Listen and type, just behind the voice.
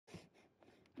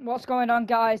What's going on,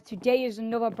 guys? Today is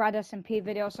another Brad SMP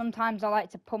video. Sometimes I like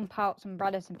to pump out some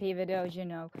Brad SMP videos, you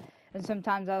know, and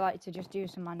sometimes I like to just do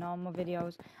some of my normal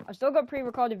videos. I've still got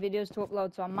pre-recorded videos to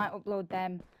upload, so I might upload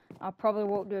them. I probably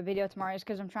won't do a video tomorrow just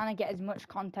because I'm trying to get as much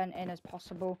content in as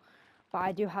possible, but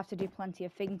I do have to do plenty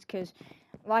of things because,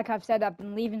 like I've said, I've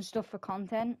been leaving stuff for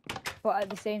content, but at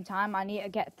the same time I need to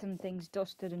get some things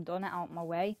dusted and done out my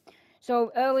way.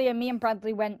 So earlier, me and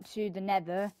Bradley went to the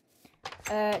Nether.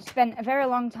 Spent a very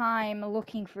long time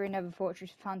looking for a Nether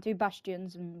fortress. We found 2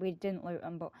 bastions and we didn't loot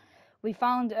them, but we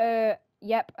found a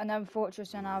Nether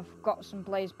fortress, and I've got some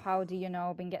blaze powder, you know.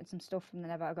 I've been getting some stuff from the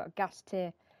Nether. I've got a gas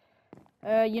tier,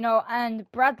 you know,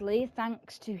 and Bradley,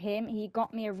 thanks to him, he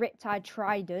got me a Riptide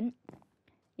Trident.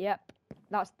 Yep,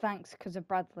 that's thanks because of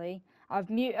Bradley. I've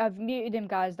muted him,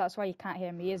 guys. That's why you can't hear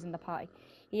him. He is in the party.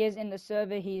 He is in the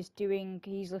server. He's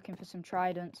looking for some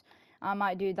tridents. I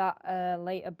might do that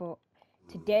later, but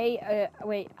today,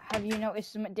 wait, have you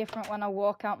noticed something different when I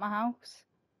walk out my house?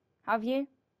 Have you?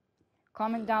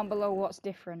 Comment down below what's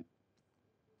different.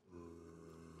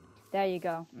 There you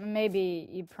go. Maybe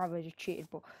you probably just cheated,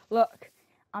 but look,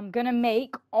 I'm gonna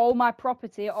make all my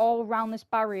property all around this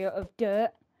barrier of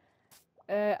dirt.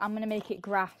 I'm gonna make it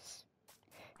grass.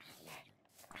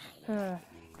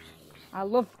 I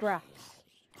love grass.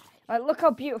 Like, look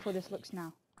how beautiful this looks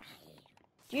now.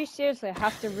 Do you seriously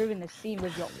have to ruin the scene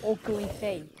with your ugly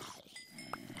face?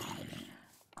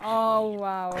 Oh,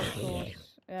 wow, of course.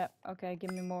 Yeah, okay,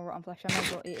 give me more rotten flesh. I might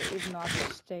as well eat it, even though I've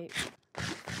got steak.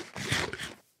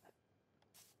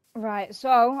 Right,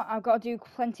 so I've got to do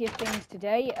plenty of things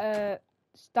today.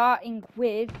 Starting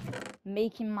with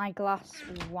making my glass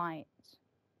white.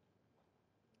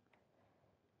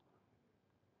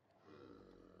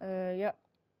 Yep.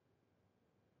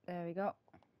 There we go.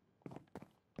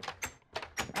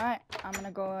 Alright, I'm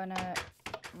gonna go and,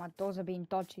 my doors are being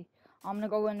dodgy. I'm gonna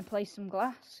go and place some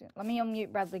glass. Let me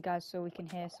unmute Bradley, guys, so we can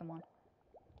hear someone.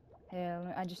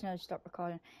 Here, I just need to stop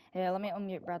recording. Here, let me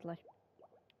unmute Bradley.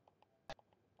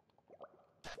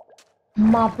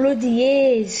 My bloody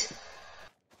ears.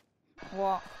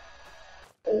 What?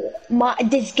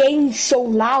 This game's so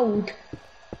loud. Do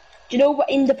you know what,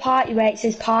 in the party where it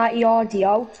says party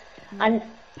audio, and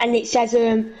it says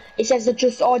the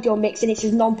just audio mix, and it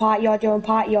says non-party audio and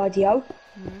party audio.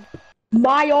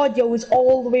 My audio was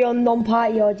all the way on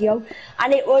non-party audio,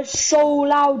 and it was so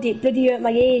loud it bloody hurt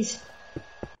my ears.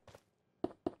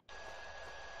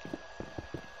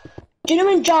 Do you know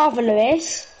in Java,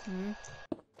 Lewis?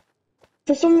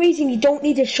 For some reason you don't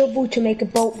need a shovel to make a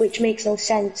boat, which makes no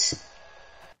sense.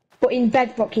 But in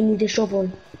Bedrock you need a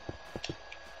shovel.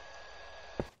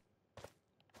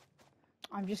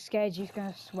 I'm just scared he's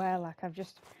gonna swear. Like, I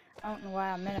don't know why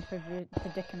I'm in a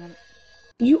predicament.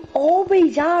 You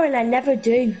always are, and I never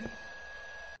do.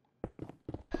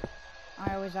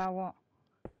 I always are what?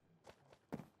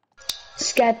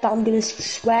 Scared that I'm gonna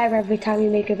swear every time you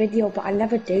make a video, but I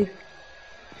never do.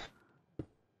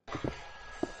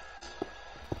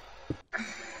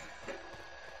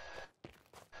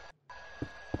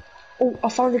 Oh, I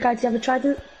found a guy. Do you have a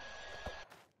trident?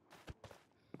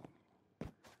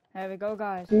 There we go,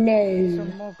 guys. No.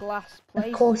 Some more glass plates.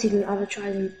 Of course he didn't have a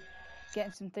trident.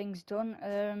 Getting some things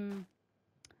done.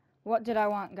 What did I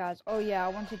want, guys? Oh yeah, I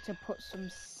wanted to put some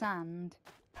sand.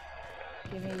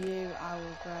 Give me you. I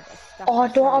will grab a stack. Oh, I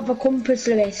of don't sand. have a compass,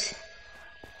 Lewis.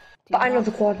 But I know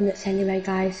the coordinates anyway,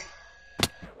 guys.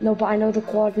 No, but I know the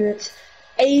coordinates.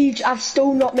 I've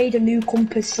still not made a new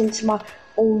compass since my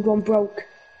old one broke.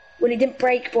 Well, it didn't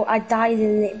break, but I died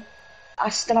in it. I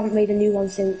still haven't made a new one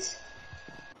since.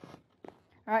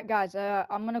 Alright, guys,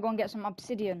 I'm gonna go and get some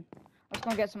obsidian. Let's go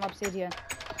and get some obsidian.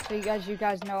 So you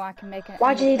guys know I can make an...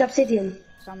 Why do you need obsidian?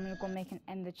 So I'm gonna go make an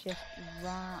ender chest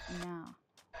right now.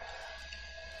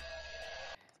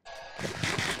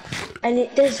 And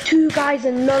there's 2 guys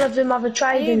and none of them have a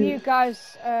trident. Any of you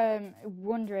guys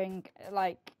wondering,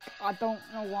 like, I don't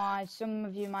know why, some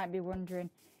of you might be wondering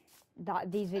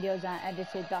that these videos aren't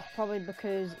edited. That's probably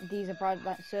because these are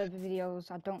like server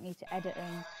videos. I don't need to edit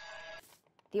them.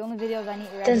 The only videos I need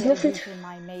to edit are usually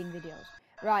my main videos.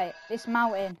 Right, this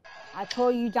mountain. I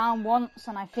tore you down once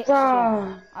and I fixed it.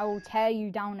 I will tear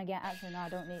you down again. Actually, no, I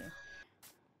don't need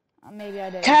to. Maybe I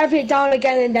do. Tear it down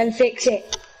again and then fix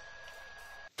it.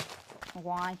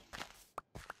 Why?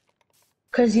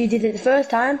 Because you did it the first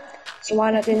time, so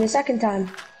why not do it the second time?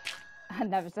 I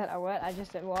never said I would, I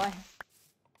just said why.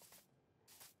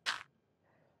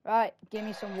 Right, give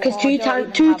me some water.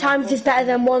 Because two times is better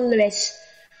than 1, Lewis.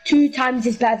 2 times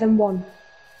is better than 1.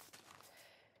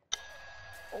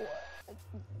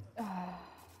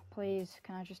 Please,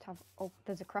 can I just have... Oh,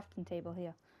 there's a crafting table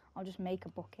here. I'll just make a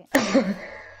bucket.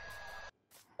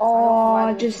 Oh,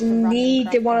 I there's just just a random need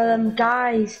craft one of table them bucket.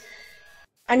 guys.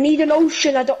 I need an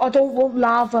ocean. I don't want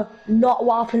lava. Not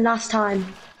what happened last time.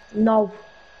 No.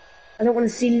 I don't want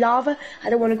to see lava. I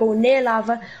don't want to go near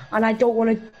lava, and I don't want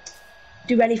to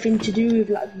do anything to do with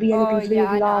be Oh anything to do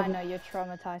yeah, with I lava. know. You're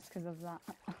traumatized because of that.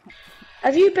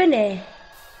 Have you been here?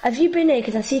 Have you been here?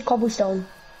 Because I see cobblestone.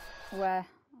 Where?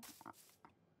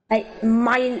 Like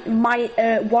my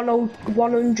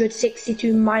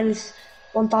 162 minus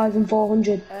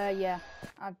 1,400. Yeah,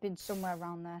 I've been somewhere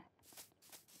around there.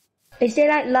 Is there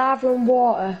like lava and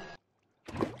water?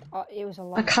 Oh, it was a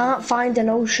long I can't time find an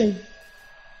ocean.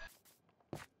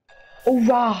 Oh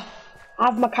rah! I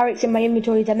have my carrots in my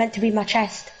inventory. They're meant to be in my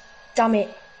chest. Damn it.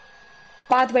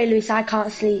 By the way, Lewis, I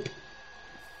can't sleep.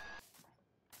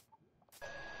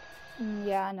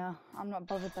 Yeah, I know. I'm not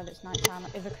bothered that it's night time.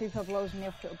 If a creeper blows me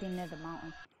up, it'll be near the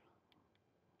mountain.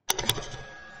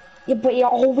 Yeah, but it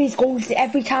always goes.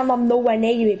 Every time I'm nowhere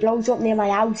near you, it blows up near my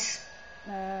house.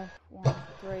 1,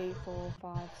 3, 4,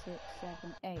 5, 6,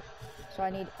 7, 8. So I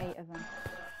need 8 of them.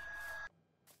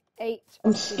 8.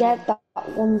 I'm scared that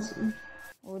one's.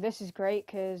 Well, this is great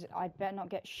because I better not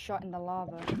get shot in the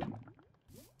lava.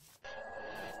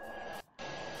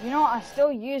 You know what? I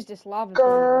still use this lava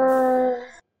pool.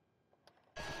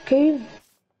 Cool.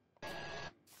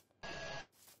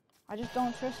 I just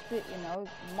don't trust it, you know.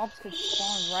 Mobs could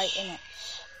spawn right in it.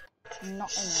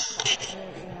 Not in it, but,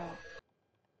 you know.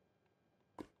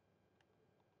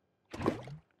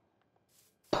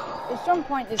 At some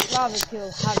point, this lava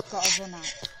pool has got to run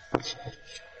out.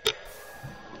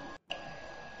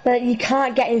 But you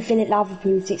can't get infinite lava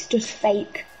pools, it's just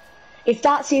fake. If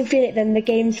that's infinite, then the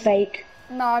game's fake.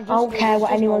 No, I don't care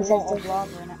what anyone says. There's a lot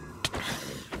of lava in it.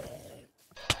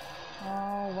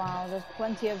 Oh wow, there's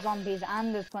plenty of zombies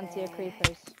and there's plenty of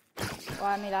creepers. Well,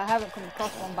 I mean, I haven't come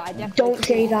across one, but I definitely Don't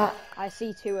say that. I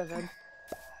see 2 of them.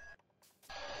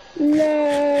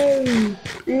 No.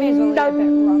 May as well eat a bit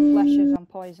of rotten flesh as I'm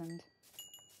poisoned.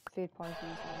 Food poisoning,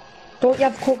 sorry. Don't you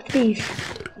have cooked beef?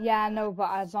 Yeah, I know, but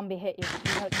a zombie hit you.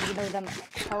 You know them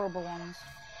horrible ones.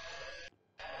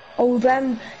 Oh,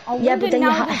 them. Yeah, but then you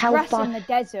have health grass in bar. the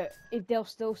desert, if they'll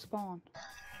still spawn.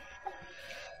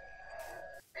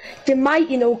 They might,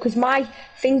 you know, because my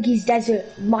thingy's desert.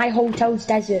 My hotel's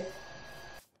desert.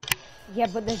 Yeah,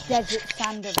 but there's desert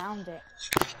sand around it.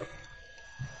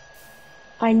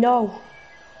 I know.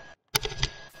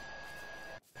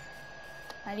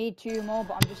 I need 2 more,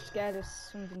 but I'm just scared if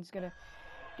something's gonna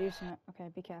do something. Okay,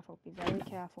 be careful. Be very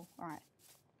careful. Alright.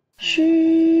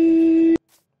 Shoot.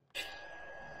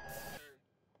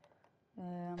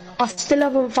 I Sure. still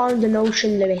haven't found an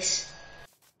ocean, Lewis.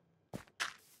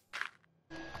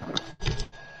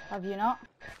 Have you not?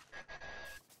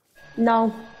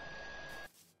 No.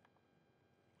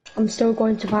 I'm still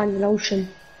going to find an ocean.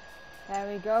 There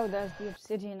we go. There's the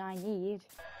obsidian I need.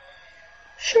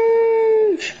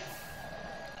 Shoot.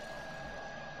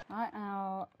 Right,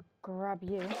 I'll grab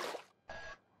you.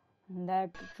 And there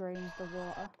drains the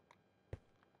water.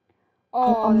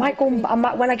 Oh, I might go.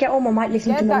 When I get home, I might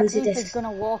listen to that Melody creeper's Disc.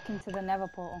 gonna walk into the Nether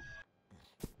portal.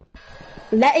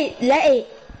 Let it.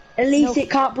 At least it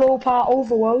can't blow up our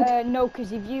overworld. No,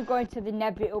 because if you go into the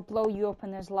Nether, it'll blow you up,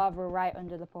 and there's lava right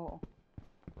under the portal.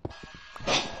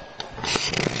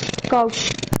 Go. What's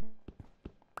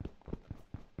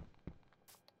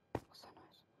that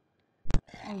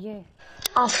noise? Oh yeah.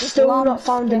 I've still not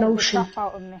found an ocean. The crap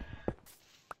out of me.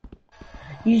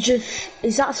 You just...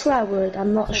 Is that a swear word?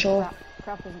 I'm not sure.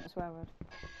 Crap isn't a swear word.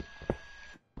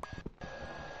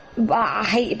 But I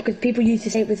hate it because people used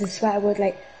to say it was a swear word,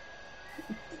 like...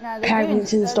 No,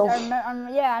 parents and stuff.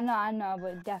 Yeah, I know,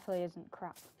 but it definitely isn't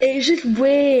crap. It's just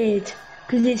weird.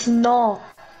 Because it's not.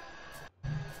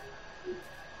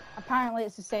 Apparently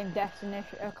it's the same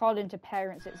definition. According to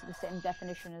parents, it's the same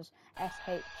definition as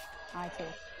S-H-I-T.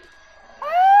 Ah,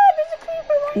 there's a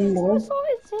creeper No.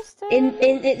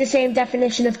 In the same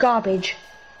definition of garbage.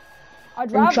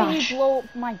 I'd rather you blow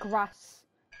up my grass.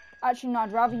 Actually, no,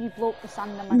 I'd rather you blow up the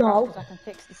sand than my grass because I can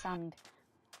fix the sand.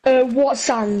 What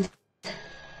sand?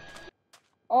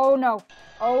 Oh no.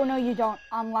 Oh no, you don't.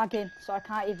 I'm lagging, so I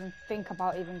can't even think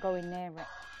about even going near it.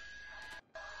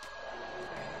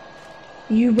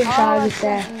 You wish I was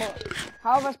there.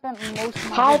 How have I spent most of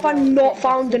my How have I not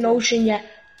found an ocean yet?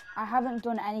 I haven't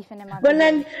done anything in my Well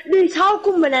then, Luke, how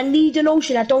come when I need an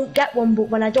ocean I don't get one, but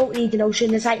when I don't need an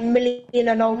ocean there's like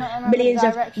millions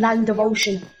of land of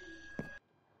ocean.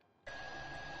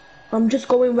 I'm just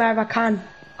going where I can.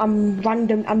 I'm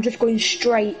random. I'm just going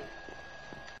straight.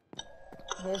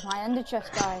 Here's my ender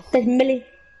chest, guys. There's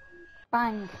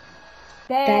Bang.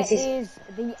 There is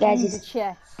the ender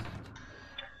chest.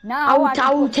 Now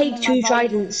I will take 2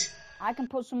 tridents. I can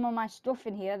put some of my stuff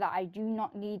in here that I do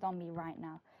not need on me right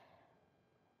now.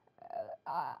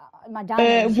 My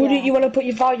diamonds. Wouldn't you want to put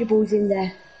your valuables in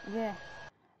there? Yeah.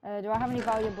 Do I have any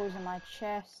valuables in my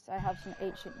chest? I have some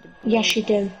ancient debris. Yes, you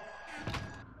do.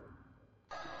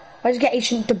 Where'd you get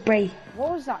ancient debris?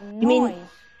 What was that noise? You mean...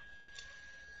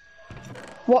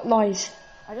 What noise?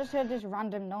 I just heard this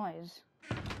random noise.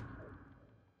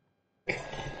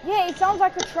 Yeah, it sounds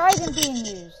like a trident being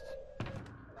used.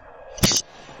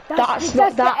 That's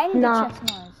not the that. ender Nah. chest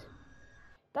noise.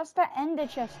 That's the ender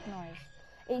chest noise.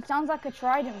 It sounds like a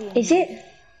trident being used. Is it?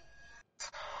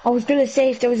 I was gonna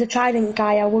say if there was a trident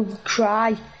guy, I would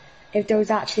cry. If there was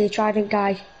actually a trident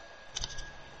guy.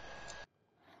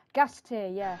 Gas tier,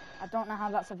 yeah. I don't know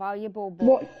how that's a valuable, but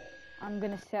what? I'm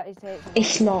gonna say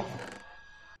it's not.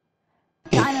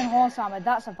 Diamond horse armor,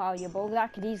 that's a valuable.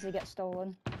 That could easily get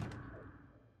stolen.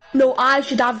 No, I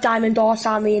should have diamond horse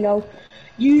armor, you know.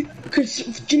 Because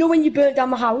do you know when you burnt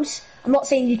down my house? I'm not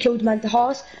saying you killed my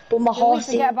horse, but my horse.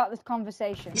 Forget about this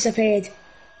conversation. Disappeared.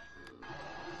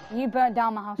 You burnt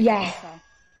down my house. Yeah. Also.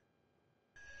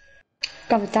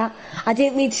 Covered that. I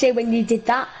didn't mean to say when you did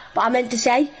that, but I meant to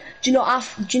say, do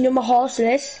you know my horse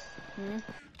is?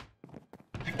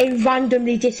 It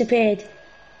randomly disappeared.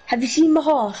 Have you seen my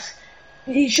horse?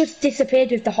 It's just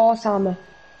disappeared with the horse armor.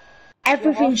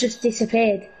 Everything's just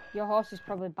disappeared. Your horse is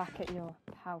probably back at your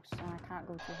house, and I can't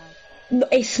go to your house. No,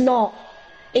 it's not.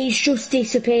 It's just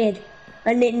disappeared,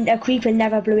 and then a creeper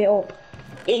never blew it up.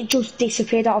 It just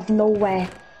disappeared out of nowhere.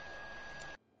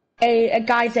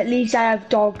 Guys, at least I have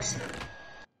dogs.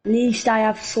 At least I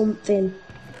have something.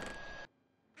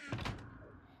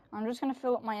 I'm just going to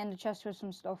fill up my ender chest with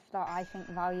some stuff that I think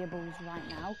valuables right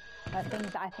now. Like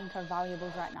things that I think are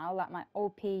valuables right now, like my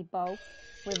OP bow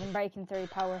with Unbreaking 3,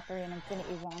 Power 3 and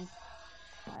Infinity 1.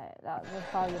 That's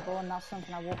valuable, and that's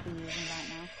something I won't be using right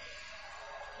now.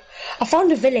 I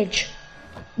found a village,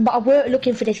 but I weren't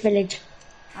looking for this village.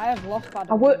 I have lost Bad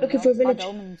Omen. I weren't looking for a village. Bad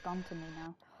Omen's gone to me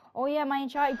now. Oh yeah, my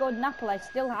enchanted golden apple, I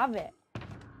still have it.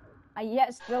 I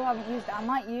still haven't used it. I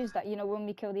might use that, you know, when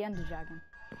we kill the ender dragon.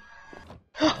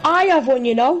 I have one,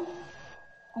 you know.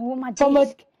 Oh, my disc. From a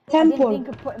temple. I didn't think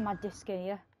of putting my disc in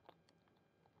here.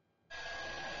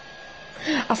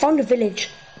 I found a village.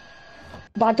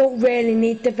 But I don't really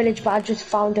need the village, but I just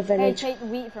found a village. Hey, take the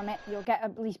wheat from it. You'll get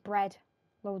at least bread.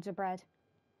 Loads of bread.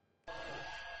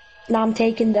 Now I'm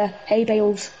taking the hay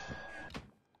bales.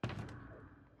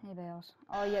 Hay bales.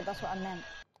 Oh yeah, that's what I meant.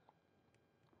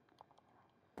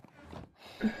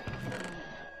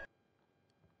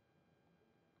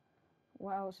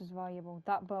 What else is valuable?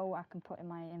 That bow I can put in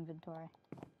my inventory.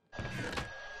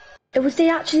 Was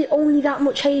there actually only that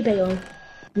much hay bale?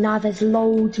 Nah, there's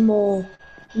loads more.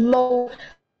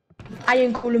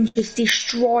 Iron Golem's just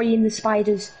destroying the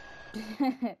spiders.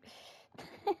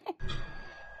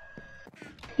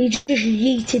 He just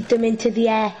yeeted them into the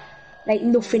air like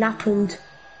nothing happened.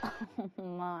 Oh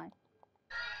my.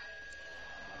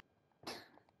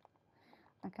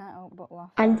 I can't help but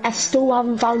laugh. And I still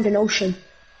haven't found an ocean.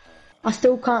 I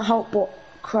still can't help but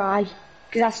cry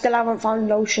because I still haven't found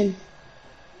an ocean.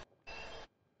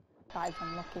 That is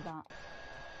unlucky, that.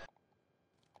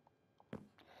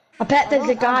 I bet there's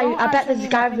a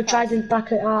guy with a trident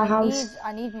back at our house.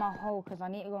 I need my hoe because I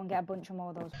need to go and get a bunch of more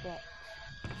of those blocks.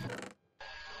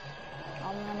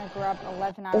 I'm gonna grab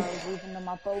 11 arrows, even though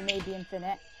my bow may be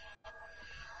infinite.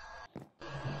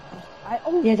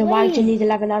 Yeah, then why do you need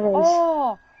 11 arrows?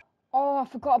 Oh, I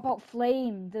forgot about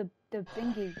flame. The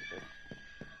thingy.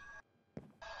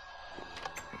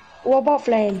 What about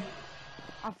flame?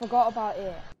 I forgot about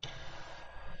it.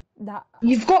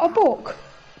 You've got a book?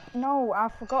 No, I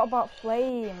forgot about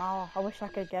flame. Oh, I wish I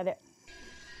could get it.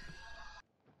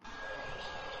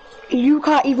 You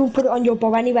can't even put it on your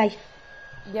bow anyway.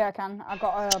 Yeah, I can. I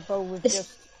got a bow with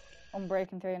just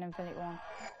Unbreaking 3 and Infinite 1.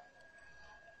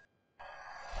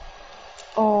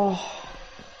 Oh.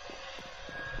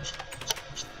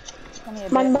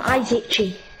 My eye's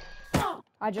itchy.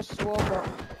 I just swore, but,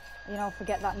 you know,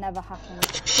 forget that never happened.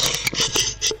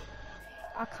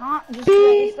 I can't just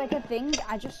swear, it's like a thing,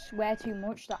 I just swear too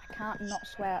much that I can't not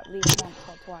swear at least once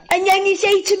or twice. And then you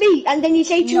say to me,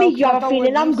 you have a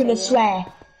feeling I'm gonna swear.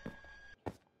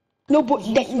 No, but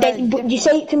you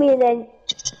say it to me and then,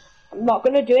 I'm not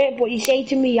gonna do it, but you say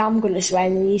to me I'm gonna swear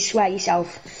and then you swear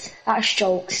yourself. That's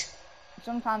jokes.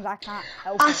 Sometimes I can't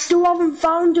help it. I still haven't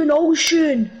found an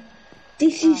ocean.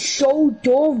 This is so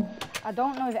dumb. I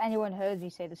don't know if anyone heard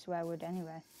me say the swear word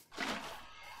anyway.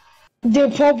 They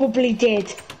probably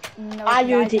did. No, I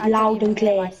heard it loud and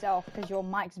clear. Myself, because your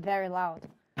mic's very loud.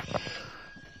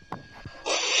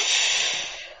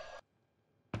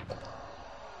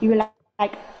 You were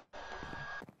like,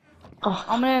 oh,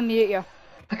 I'm gonna mute you.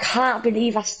 I can't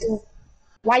believe I still.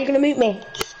 Why are you gonna mute me?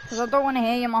 Because I don't want to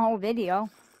hear you my whole video.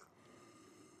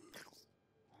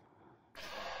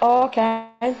 Oh, okay.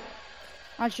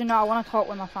 Actually, no, I want to talk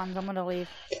with my fans. I'm gonna leave.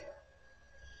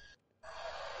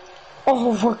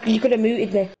 Oh, fuck, you could have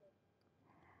muted me.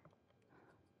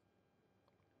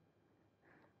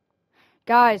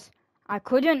 Guys, I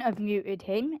couldn't have muted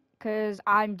him because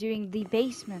I'm doing the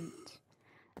basement.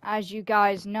 As you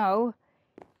guys know,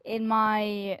 in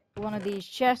my one of these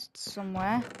chests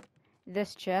somewhere,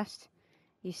 this chest,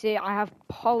 you see I have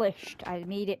polished. I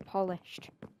made it polished.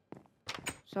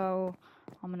 So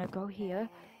I'm gonna go here.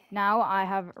 Now I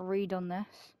have redone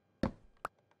this.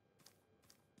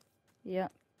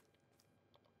 Yep.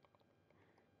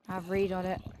 I've redone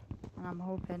it, and I'm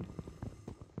hoping.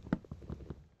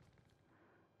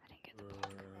 I didn't get the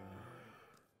block.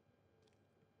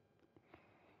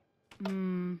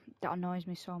 That annoys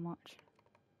me so much.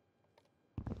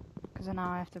 Because now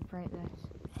I have to break this.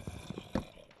 There we go.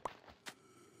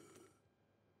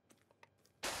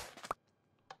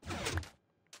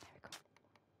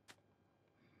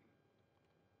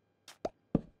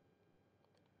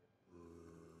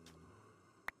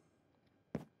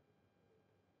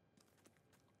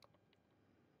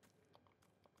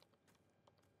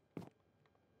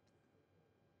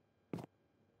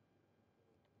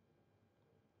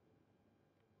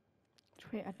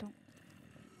 Wait, I don't.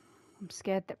 I'm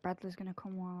scared that Bradley's gonna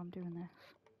come while I'm doing this.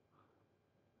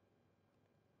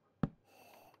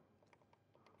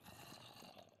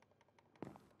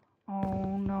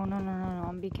 Oh no no no no no!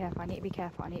 I'm be careful. I need to be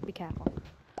careful. I need to be careful.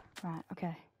 Right.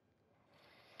 Okay.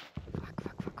 Fuck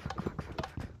fuck fuck fuck fuck fuck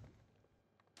fuck.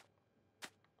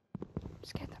 I'm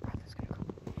scared that Bradley's gonna come.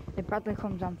 If Bradley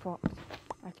comes, I'm fucked.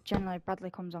 Like generally, if Bradley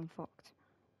comes, I'm fucked.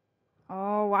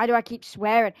 Oh, why do I keep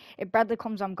swearing? If Bradley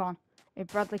comes, I'm gone. If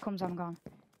Bradley comes, I'm gone.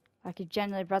 Like if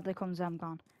generally Bradley comes, I'm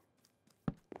gone.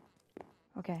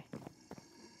 Okay.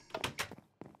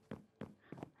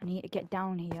 I need to get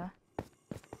down here.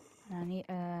 And I need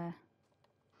There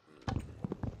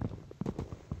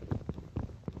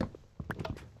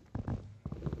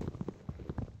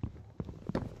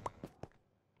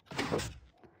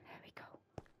we go.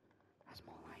 That's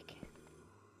more like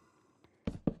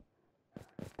it.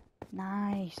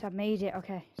 Nice, I made it.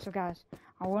 Okay, so guys,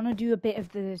 I want to do a bit of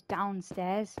the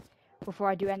downstairs before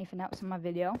I do anything else in my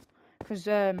video. Because,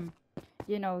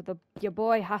 you know, your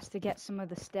boy has to get some of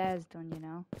the stairs done, you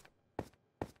know.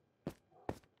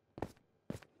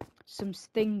 Some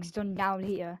things done down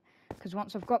here. Because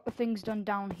once I've got the things done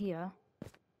down here,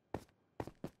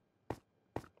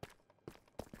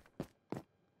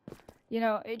 you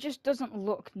know, it just doesn't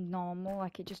look normal.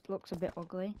 Like, it just looks a bit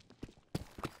ugly.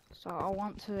 So I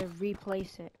want to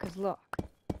replace it. Because look.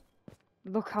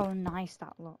 Look how nice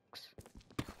that looks.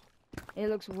 It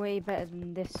looks way better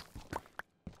than this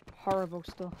horrible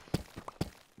stuff.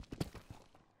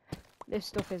 This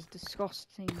stuff is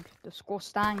disgusting.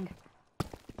 Disgusting.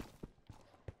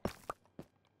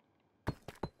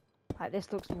 Like,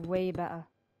 this looks way better.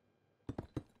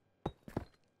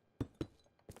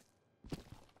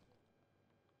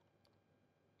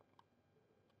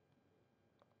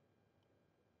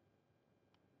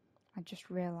 I just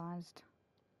realised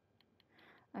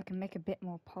I can make a bit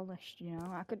more polished, you know?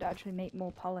 I could actually make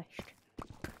more polished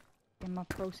in my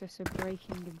process of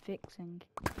breaking and fixing.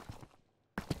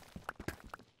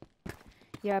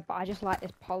 Yeah, but I just like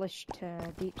this polished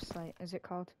deep slate. Is it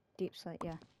called? Deep slate,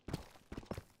 yeah.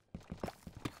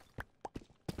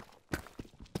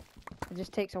 It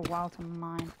just takes a while to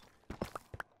mine.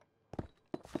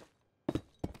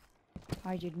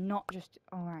 I did not just...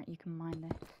 Alright, you can mine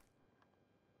this.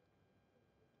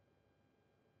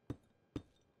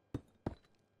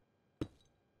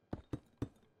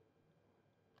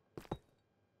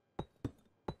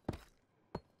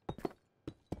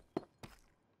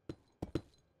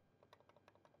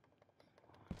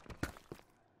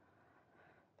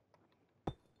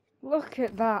 Look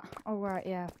at that. Oh, right,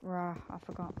 yeah. Rah, I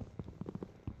forgot.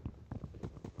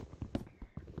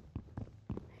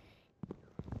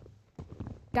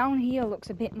 Down here looks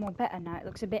a bit more better now. It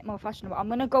looks a bit more fashionable. I'm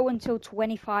going to go until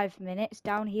 25 minutes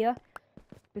down here.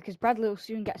 Because Bradley will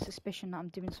soon get a suspicion that I'm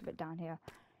doing something down here.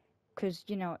 Because,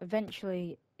 you know,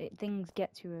 eventually things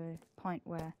get to a point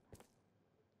where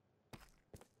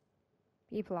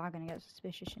people are going to get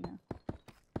suspicious, you know.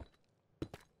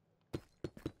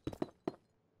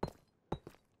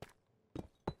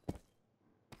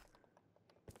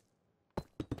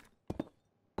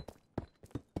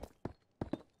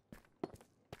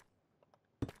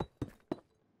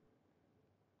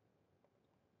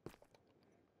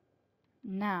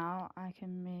 now I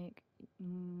can make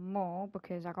more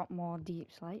because I got more deep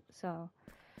slate. So,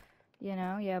 you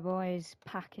know, yeah, boys,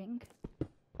 packing.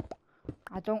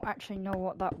 I don't actually know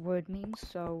what that word means,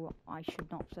 so I should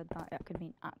not have said that. It could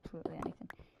mean absolutely anything.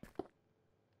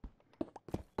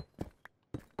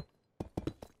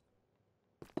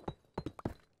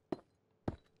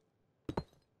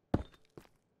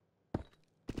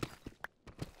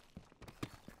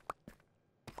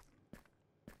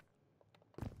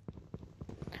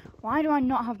 Why do I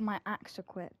not have my axe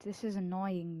equipped? This is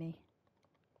annoying me.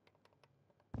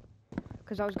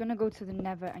 Because I was going to go to the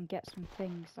Nether and get some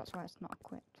things. That's why it's not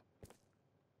equipped.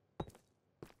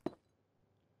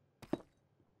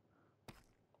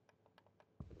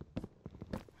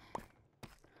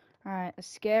 Alright, the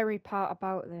scary part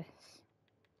about this.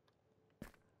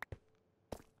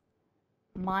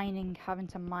 Mining, having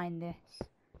to mine this.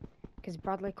 Because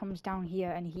Bradley comes down here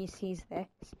and he sees this.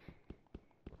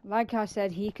 Like I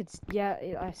said, he could, yeah,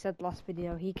 I said last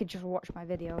video, he could just watch my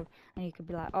video and he could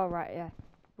be like, oh right, yeah,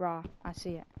 rah, I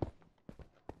see it.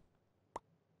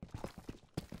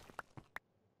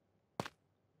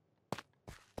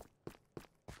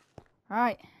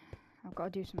 Right, I've got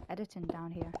to do some editing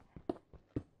down here.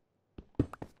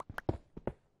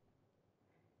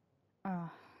 Oh.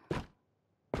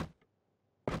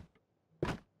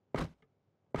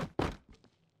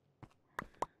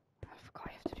 I forgot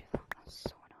I have to do that, that's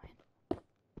so annoying.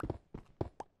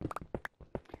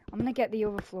 I'm gonna get the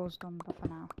other floors done for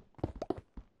now.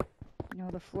 You know,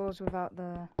 the floors without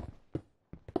the...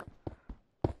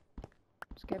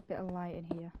 Let's get a bit of light in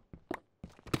here.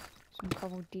 Some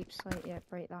cobbled deep slate, yeah,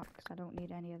 break that, because I don't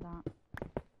need any of that.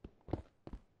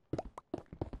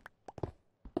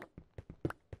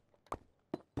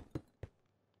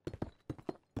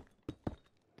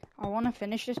 I want to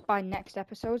finish this by next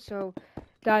episode, so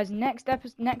guys, next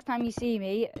time you see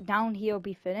me, down here will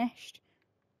be finished.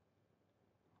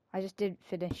 I just didn't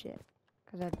finish it,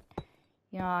 because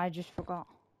I just forgot.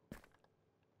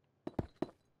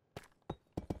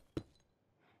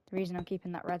 The reason I'm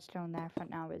keeping that redstone there for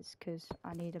now is because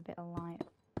I need a bit of light.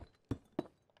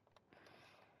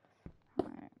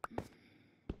 Right.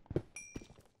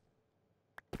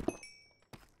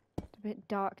 It's a bit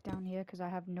dark down here because I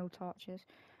have no torches.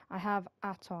 I have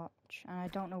a torch, and I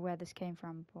don't know where this came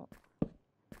from, but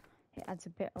it adds a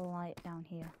bit of light down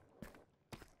here.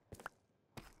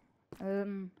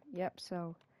 Yep,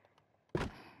 so...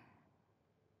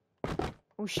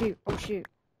 Oh shoot, oh shoot.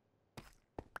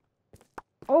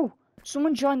 Oh!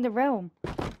 Someone joined the realm!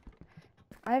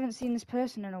 I haven't seen this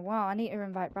person in a while. I need to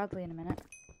invite Bradley in a minute.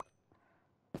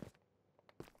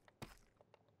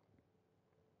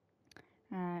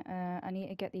 Alright, I need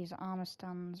to get these armor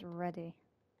stands ready.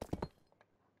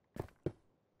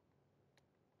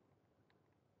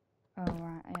 Oh,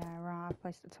 right, yeah, right, I'll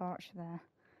place the torch there.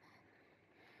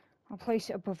 I'll place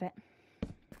it above it.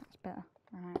 That's better,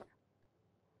 right.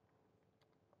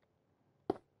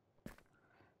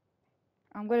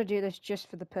 I'm gonna do this just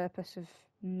for the purpose of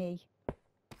me.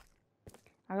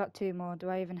 I got 2 more. Do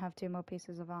I even have 2 more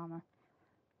pieces of armor?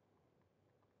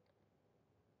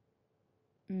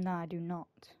 No, I do not.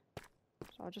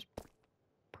 So I'll just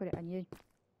put it on you.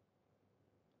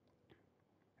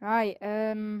 Right,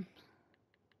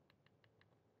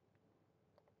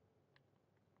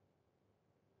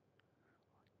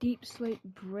 deep slate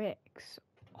bricks.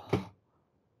 Oh.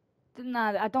 No,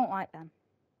 I don't like them.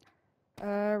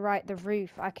 Right, the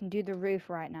roof. I can do the roof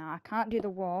right now. I can't do the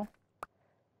wall.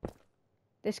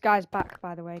 This guy's back,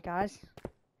 by the way, guys.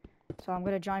 So I'm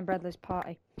going to join Bradley's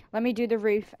party. Let me do the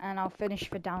roof, and I'll finish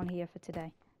for down here for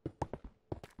today.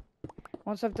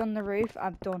 Once I've done the roof,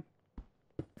 I've done.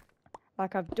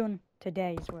 Like, I've done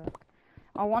today's work.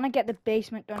 I want to get the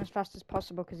basement done as fast as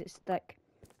possible, because it's, like,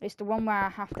 it's the one where I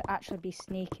have to actually be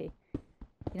sneaky.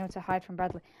 You know, to hide from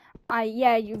Bradley.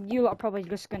 Yeah, you lot are probably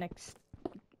just going to...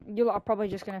 You lot are probably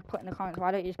just going to put in the comments,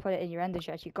 why don't you just put it in your ender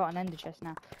chest? You've got an ender chest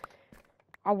now.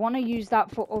 I want to use that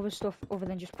for other stuff other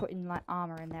than just putting, like,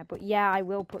 armor in there. But, yeah, I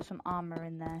will put some armor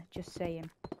in there. Just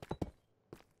saying.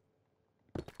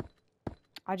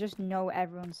 I just know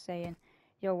everyone's saying,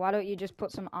 yo, why don't you just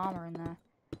put some armor in there?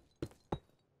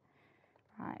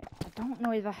 Right. I don't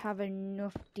know if I have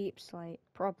enough deep slate.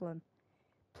 Problem.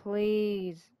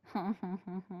 Please. I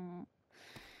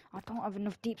don't have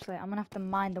enough deep slate. I'm going to have to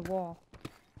mine the wall.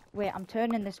 Wait, I'm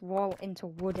turning this wall into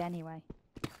wood anyway.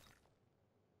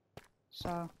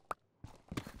 So,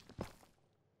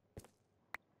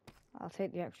 I'll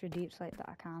take the extra deep slate that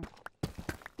I can.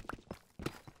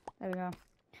 There we go.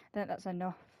 I think that's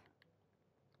enough.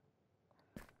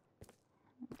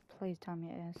 Please tell me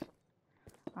it is.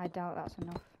 I doubt that's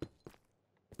enough.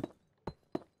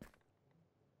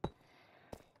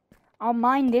 I'll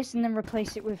mine this and then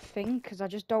replace it with thing, because I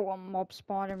just don't want mob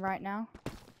spawning right now.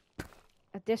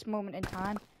 At this moment in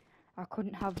time, I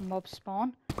couldn't have mob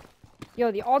spawn.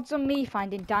 Yo, the odds on me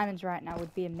finding diamonds right now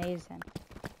would be amazing.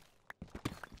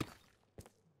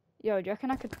 Yo, do you reckon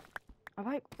I could...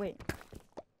 Wait.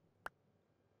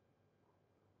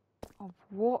 I've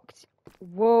walked...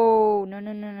 Whoa, no.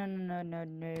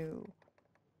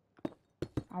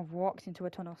 I've walked into a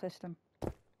tunnel system.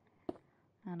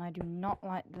 And I do not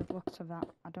like the looks of that.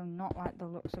 I do not like the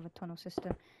looks of a tunnel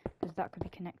system, because that could be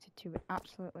connected to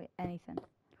absolutely anything.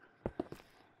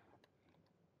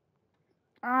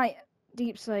 Alright,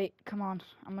 deep slate, come on.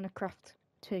 I'm gonna craft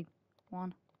 2.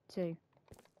 1, 2,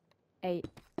 8.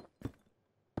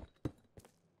 I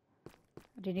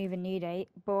didn't even need 8,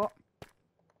 but...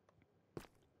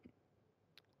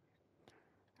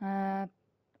 I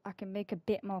can make a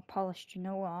bit more polished, you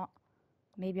know what?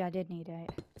 Maybe I did need 8.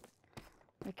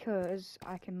 Because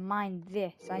I can mine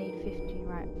this. I need 15,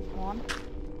 right? 1,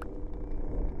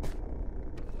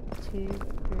 2, 3,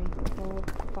 4,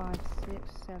 5,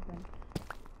 6, 7,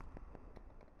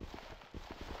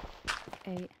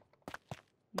 8,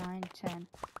 9, 10,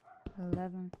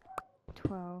 11,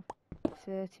 12,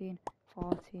 13,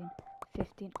 14,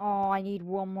 15. Oh, I need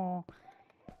one more.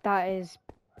 That is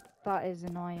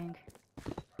annoying.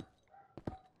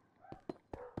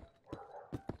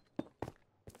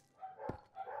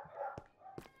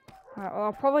 Alright, well,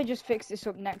 I'll probably just fix this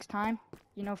up next time.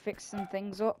 You know, fix some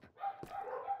things up.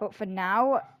 But for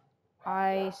now,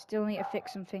 I still need to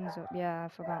fix some things up. Yeah, I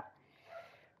forgot.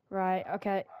 Right,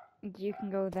 okay. You can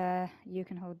go there. You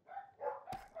can hold.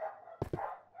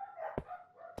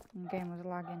 The game was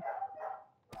lagging.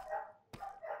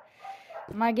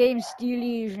 My game still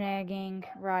is lagging.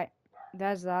 Right,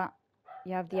 there's that.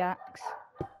 You have the axe.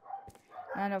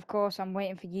 And of course, I'm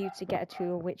waiting for you to get a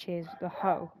tool, which is the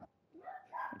hoe.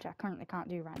 Which I currently can't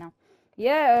do right now.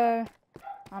 Yeah,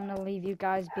 I'm gonna leave you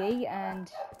guys be,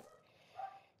 and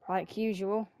like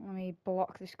usual, let me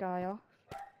block this guy off.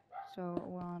 So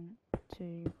 1,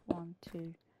 2, 1,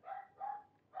 2,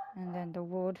 and then the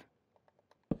wood.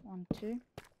 1, 2,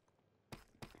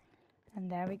 and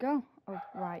there we go. Oh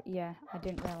right, yeah, I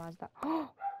didn't realize that.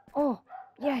 Oh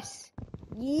yes,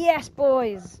 yes,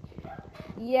 boys,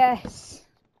 yes.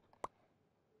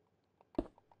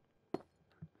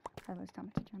 It's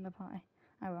time to join the party.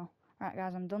 I will. Right,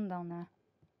 guys, I'm done down there.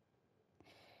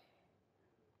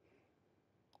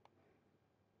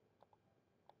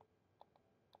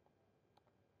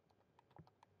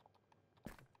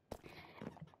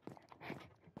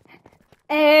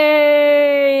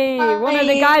 Hey! Hi. One of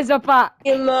the guys up at.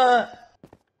 I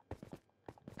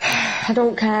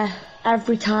don't care.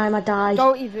 Every time I die.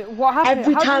 Don't even. What happened?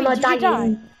 Every time I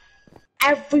die.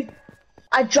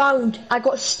 I drowned. I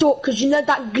got stuck because you know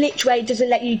that glitch where it doesn't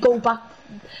let you go back,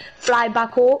 fly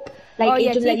back up. Like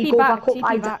it doesn't let you go back up.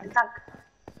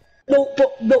 No,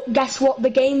 but guess what? The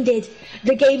game did.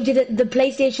 The game didn't. The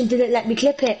PlayStation didn't let me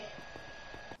clip it.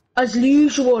 As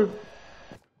usual.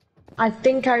 I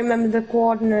think I remember the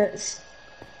coordinates.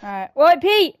 Alright. Wait,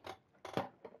 Pete.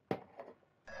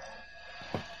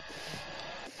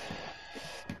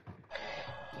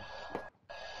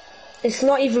 It's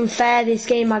not even fair, this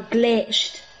game, I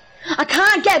glitched. I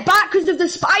can't get back because of the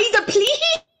spider,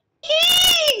 please!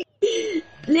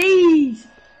 Please!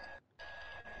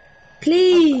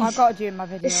 Please! I gotta do my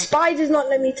video. The spider's not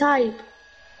letting me type.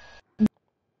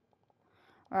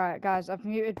 Alright guys, I've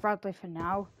muted Bradley for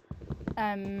now.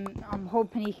 I'm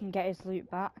hoping he can get his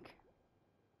loot back.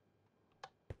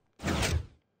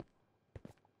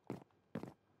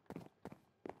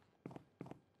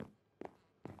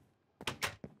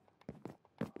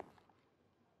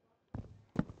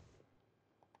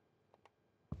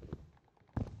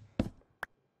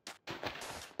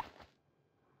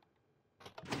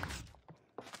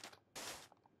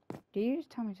 Did you just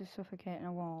tell me to suffocate in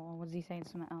a wall, or was he saying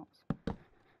something else?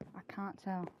 I can't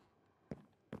tell.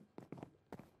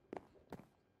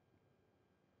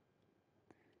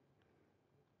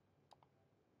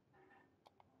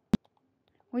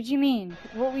 What do you mean?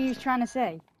 What were you trying to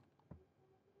say?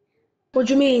 What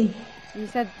do you mean? You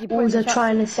said you put. What was I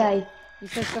trying to say? You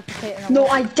said suffocate in a wall.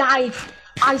 No, I died.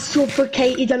 I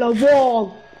suffocated on a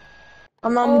wall.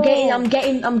 And I'm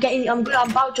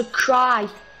about to cry.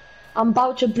 I'm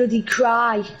about to bloody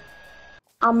cry.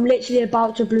 I'm literally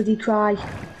about to bloody cry.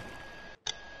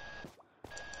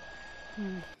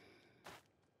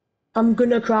 I'm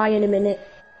gonna cry in a minute.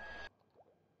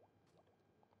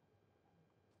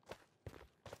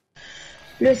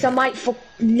 Lewis, I might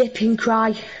lip and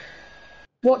cry.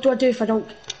 What do I do if I don't?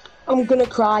 I'm gonna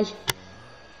cry.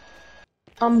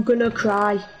 I'm gonna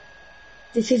cry.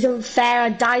 This isn't fair. I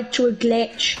died to a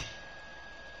glitch.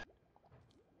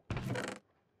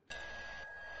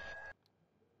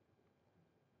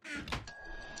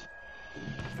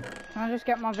 Can I just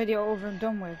get my video over and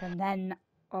done with, and then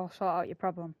I'll sort out your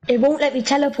problem? It won't let me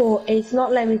teleport. It's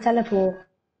not letting me teleport.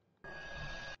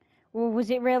 Well, was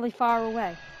it really far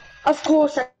away? Of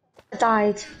course I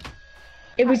died.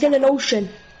 It was in an ocean.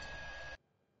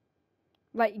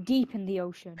 Like, deep in the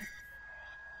ocean?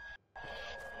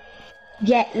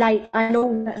 Yeah, like, I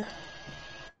know that.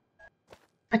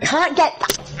 I can't get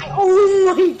that.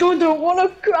 Oh my god, I don't wanna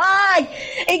cry!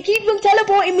 It keeps on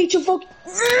teleporting me to fuck.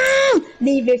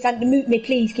 Leave this and mute me,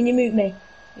 please. Can you mute me?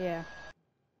 Yeah.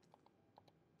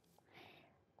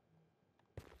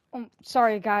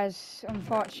 Sorry guys,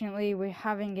 unfortunately we're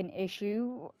having an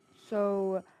issue,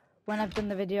 so when I've done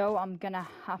the video I'm gonna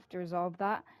have to resolve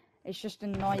that. It's just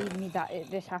annoying me that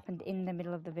this happened in the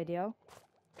middle of the video.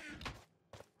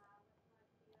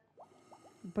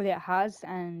 But it has,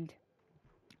 and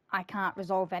I can't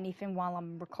resolve anything while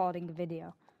I'm recording the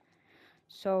video.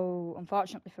 So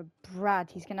unfortunately for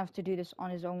Brad, he's gonna have to do this on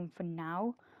his own for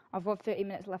now. I've got 30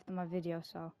 minutes left of my video,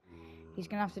 so he's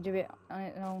gonna have to do it on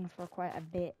his own for quite a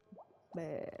bit.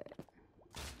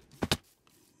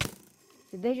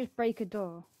 Did they just break a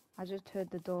door? I just heard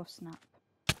the door snap.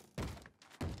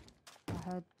 I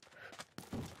heard.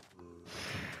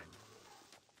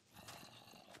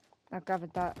 I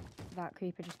gathered that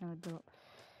creeper just never blew up.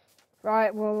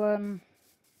 Right, well,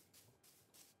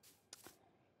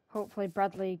 hopefully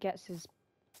Bradley gets his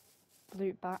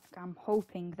loot back. I'm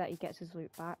hoping that he gets his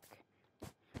loot back.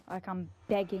 Like, I'm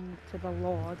begging to the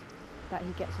Lord that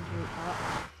he gets his loot back.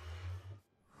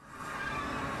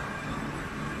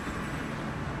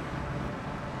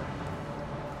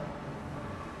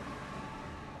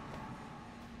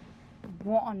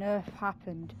 What on earth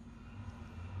happened?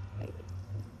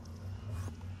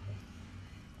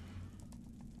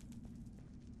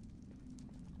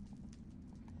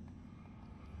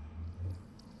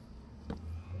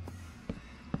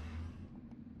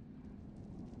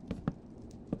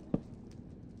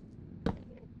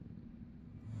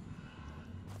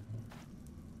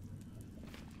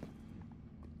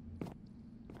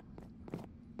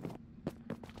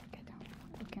 Get down.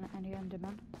 Looking at any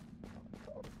Enderman.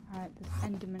 Alright,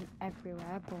 there's Enderman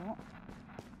everywhere, but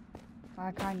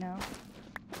like I know,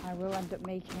 I will end up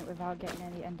making it without getting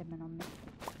any Enderman on me.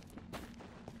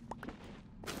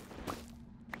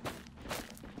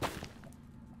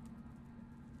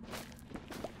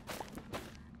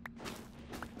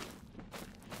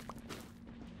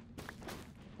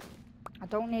 I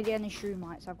don't need any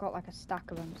shroomites, I've got like a stack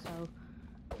of them, so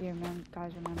you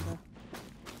guys remember.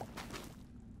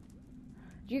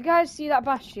 Do you guys see that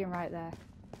bastion right there?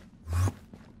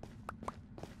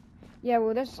 Yeah,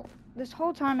 well, this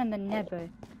whole time in the Nether,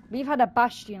 we've had a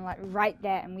bastion like right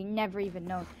there, and we never even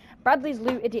known. Bradley's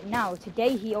looted it now.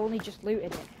 Today he only just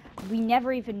looted it. We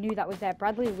never even knew that was there.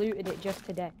 Bradley looted it just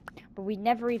today, but we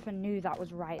never even knew that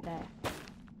was right there.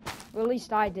 Well, at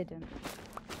least I didn't.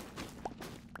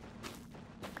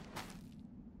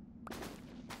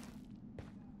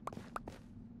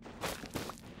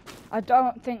 I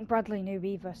don't think Bradley knew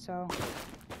either. So,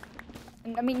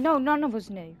 I mean, no, none of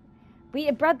us knew.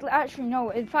 Bradley, actually, no.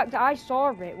 In fact, I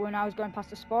saw it when I was going past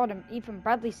the spawn, and even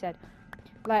Bradley said,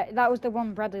 like, that was the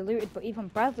one Bradley looted, but even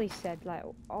Bradley said, like,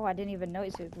 oh, I didn't even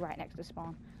notice it was right next to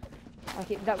spawn.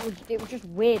 Like, it was just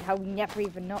weird how we never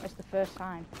even noticed the first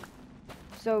time.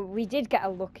 So, we did get a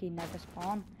lucky Nether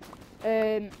spawn.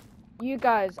 You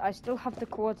guys, I still have the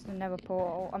codes to the Nether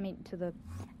portal, I mean, to the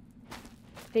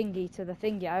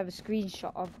thingy. I have a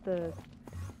screenshot of the...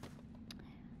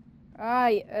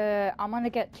 Right, I'm gonna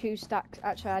get 2 stacks.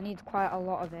 Actually, I need quite a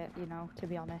lot of it, you know, to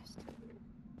be honest.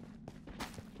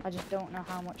 I just don't know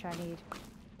how much I need.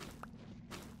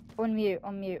 Unmute.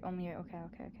 Okay.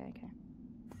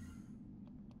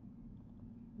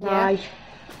 Yeah. Right.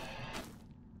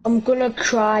 I'm gonna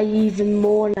cry even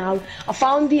more now. I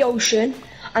found the ocean,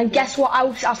 and guess what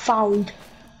else I found?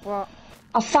 What?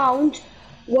 I found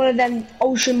one of them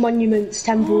ocean monuments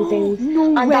temple things.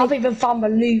 No and way. I've even found my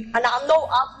loot. And I've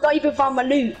not even found my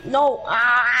loot. No,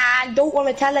 I don't want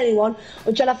to tell anyone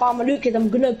until I find my loot, because I'm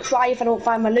gonna cry if I don't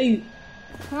find my loot.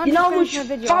 You know how much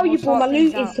valuable my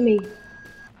loot is to me?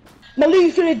 My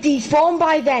loot's gonna despawn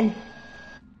by then.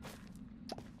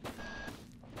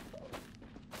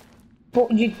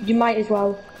 But you might as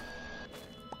well.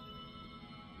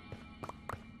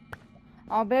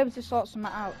 I'll be able to sort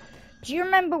something out. Do you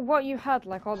remember what you had,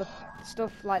 like all the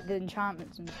stuff, like the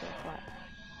enchantments and stuff,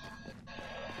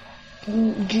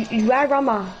 like? Where am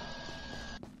I?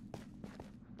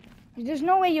 There's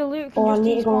no way your loot can just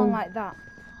despawn like that.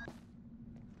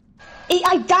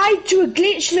 I died to a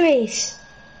glitch, Lewis.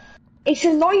 It's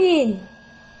annoying.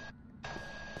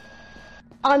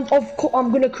 And of course,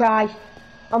 I'm gonna cry.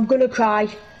 I'm gonna cry.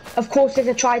 Of course there's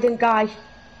a trident guy.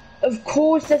 Of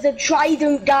course there's a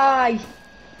trident guy.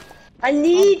 I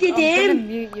needed I'm gonna him.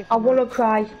 mute you I for wanna now.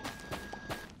 cry.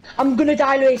 I'm gonna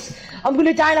die, Lewis. I'm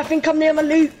gonna die and I think I'm near my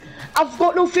loot. I've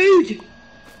got no food.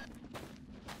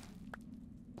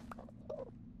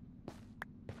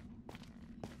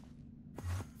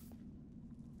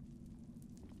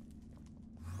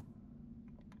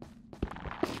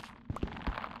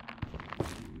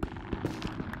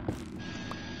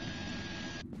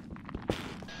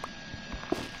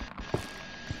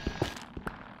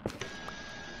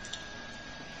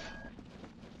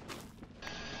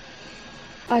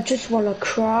 I just wanna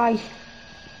cry.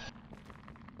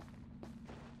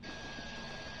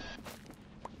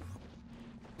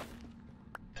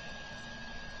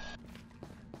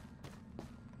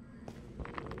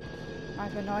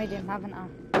 I've annoyed him, haven't I?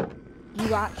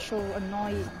 You actual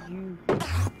annoy you.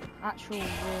 Actual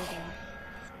weirdo.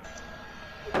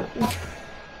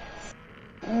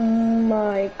 Oh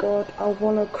my god, I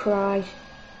wanna cry.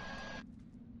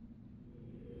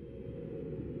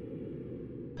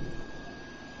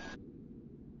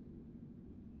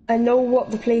 I know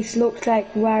what the place looked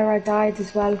like where I died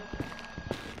as well.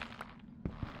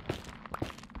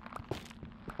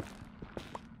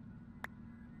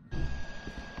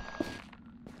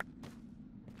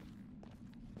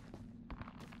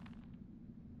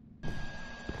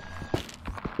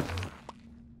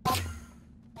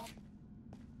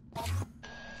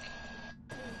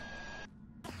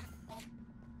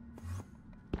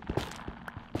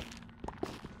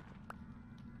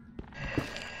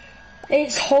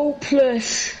 It's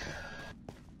hopeless.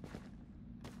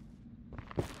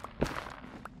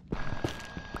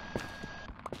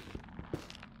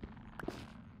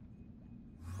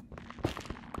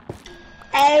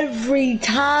 Every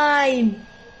time.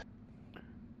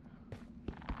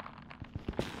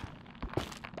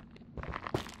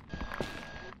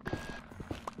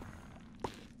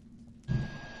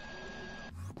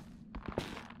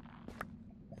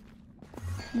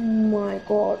 Oh my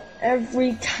god,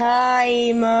 every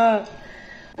time.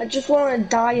 I just want to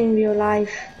die in real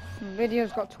life. The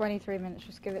video's got 23 minutes,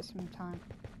 just give it some time.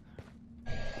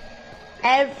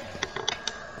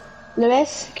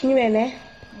 Lewis, can you hear me?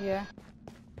 Yeah.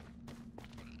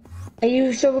 Are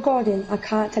you still recording? I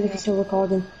can't tell if you're still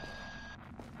recording.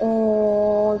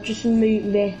 Oh, just mute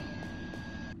me.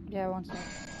 Yeah, one sec.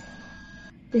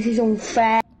 This is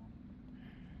unfair.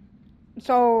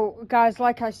 So, guys,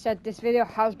 like I said, this video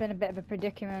has been a bit of a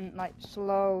predicament, like,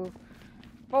 slow.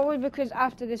 Probably because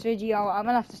after this video, I'm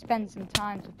gonna have to spend some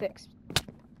time to fix.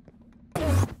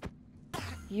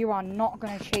 You are not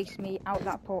gonna chase me out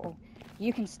that portal.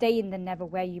 You can stay in the Nether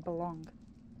where you belong.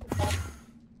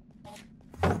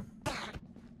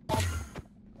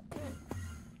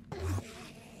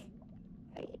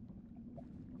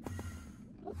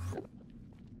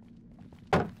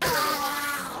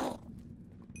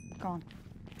 Gone.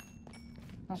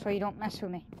 That's why you don't mess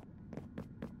with me.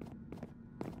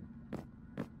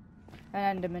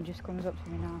 An Enderman just comes up to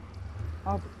me now.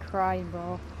 I'll be crying,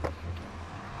 bro.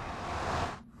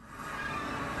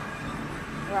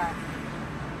 Right.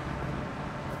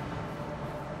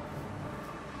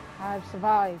 I've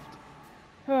survived.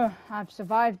 I've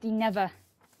survived the Nether.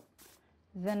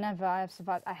 The Nether, I have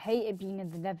survived. I hated being in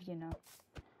the Nether, you know.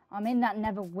 I'm in that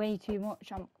Nether way too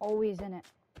much. I'm always in it.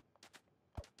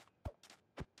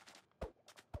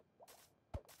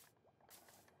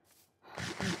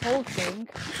 I'm hoping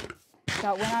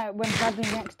that when Bradley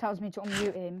next tells me to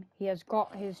unmute him, he has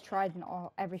got his trident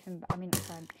or everything. I mean, not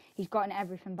trident. He's gotten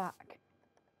everything back.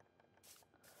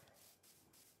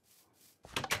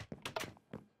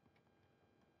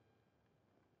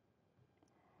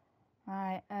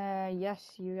 Alright,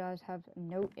 yes, you guys have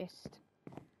noticed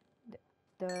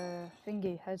the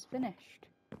thingy has finished.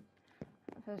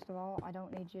 First of all, I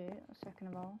don't need you. Second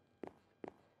of all,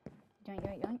 yoink,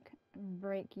 yoink, yoink.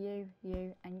 Break you,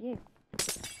 and you.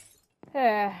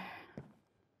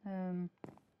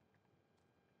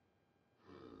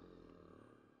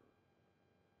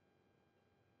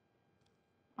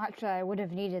 Actually, I would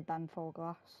have needed them full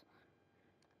glass.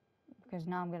 Because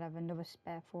now I'm going to have another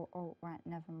spare full. Oh, right,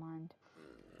 never mind.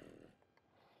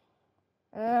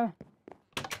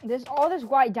 All this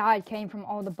white dye came from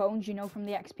all the bones, you know, from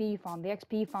the XP farm. The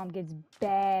XP farm gives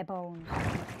bare bones.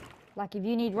 Like, if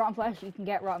you need rotten flesh, you can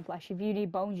get rotten flesh. If you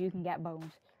need bones, you can get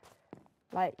bones.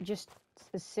 Like, just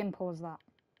as simple as that.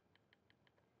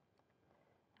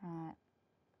 Alright.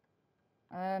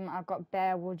 I've got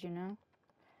bare wood, you know.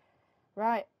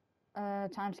 Right.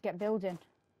 Time to get building.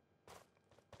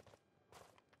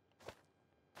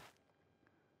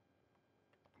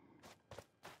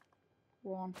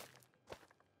 One,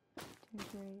 2,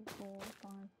 3, 4,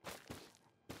 5,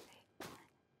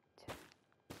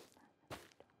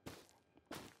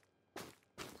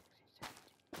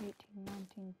 8, 9,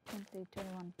 10, 18, 19, 20,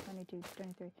 21, 22,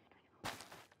 23.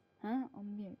 Huh? On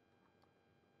mute.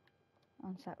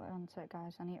 One sec,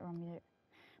 guys. I need to unmute.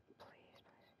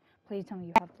 Please tell me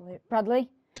you have the loot. Bradley?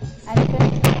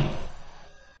 Anything?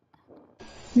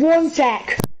 1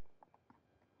 sec.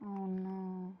 Oh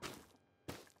no.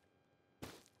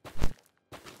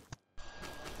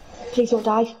 Please don't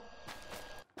die.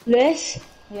 Liz?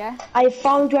 Yeah? I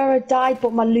found where I died,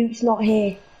 but my loot's not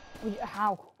here.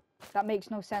 How? That makes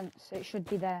no sense. It should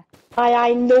be there.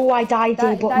 I know I died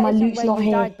here, but my isn't loot's where not you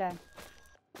here. died then.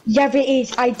 Yeah, it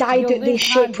is. I died Your at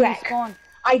this loot can't shipwreck. respawn.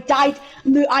 I died.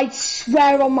 No, I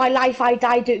swear on my life, I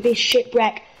died at this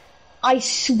shipwreck. I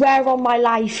swear on my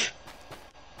life.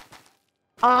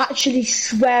 I actually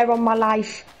swear on my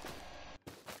life.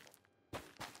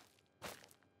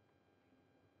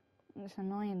 It's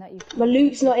annoying that you. My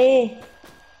loot's not here.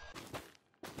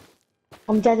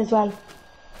 I'm dead as well.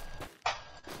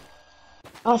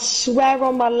 I swear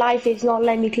on my life, it's not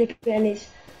letting me clip it, and it's.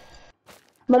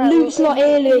 My Right, loot's well, not if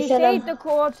here, you Lewis. save the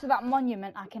coords to that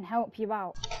monument, I can help you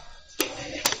out.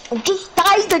 I've just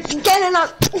died again, and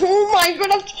oh my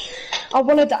god, I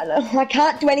want to die. I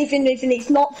can't do anything, Lewis, and it's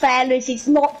not fair, Lewis. It's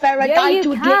not fair. I died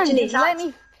to a glitch, and it's.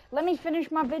 Let me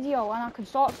finish my video, and I can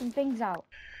sort some things out.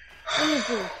 Please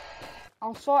do.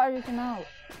 I'll sort everything out.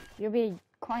 You'll be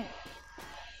quite.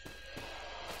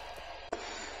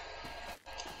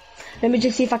 Let me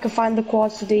just see if I can find the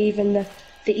quads to the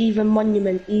even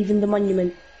monument, even the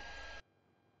monument.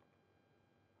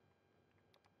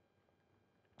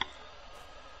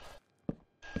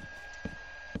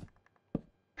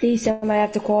 Please tell me I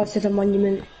have the quads to the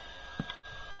monument.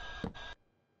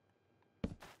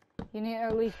 You need to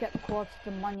at least get the quads to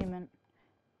the monument.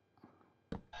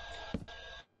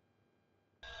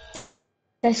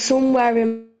 They're somewhere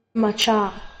in my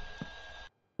chat.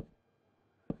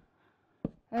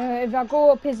 If I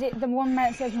go up, is it the one where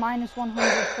it says minus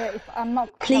 130? I'm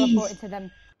not teleported to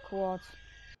them quads.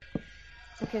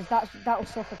 Because that'll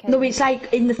suffocate. No, it's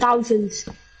like in the thousands.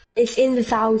 It's in the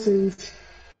thousands.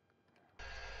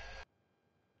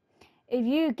 If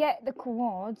you get the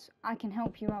quads, I can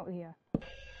help you out here.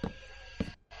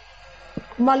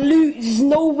 My loot, there's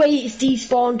no way it's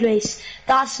despawned, Liz.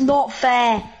 That's not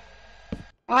fair.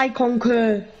 I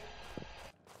concur.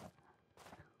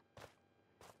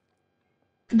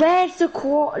 Where's the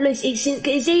quad, Liz? Is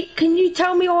it? Can you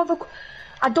tell me all the?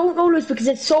 I don't know, Liz, because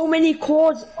there's so many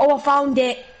quads. Oh, I found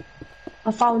it.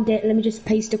 I found it. Let me just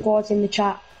paste the quads in the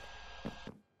chat.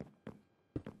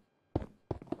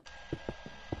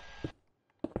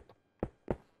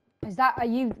 Is that,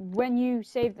 when you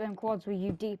saved them quads, were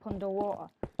you deep underwater?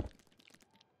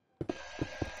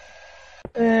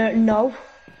 No.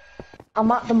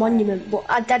 I'm at the monument, but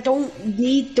I don't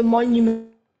need the monument.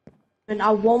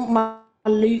 I want my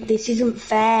loot. This isn't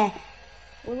fair.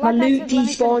 Well, like my loot said,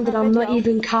 despawned and I'm not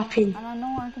even capping. And I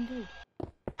know what I can do.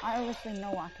 I obviously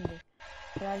know what I can do.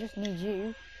 But I just need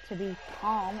you to be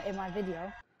calm in my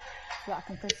video so that I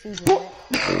can proceed with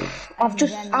it. I've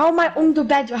just, how am I under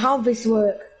bed? How does this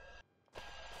work?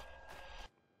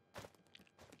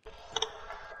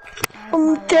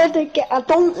 I'm dead again. I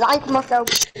don't like myself.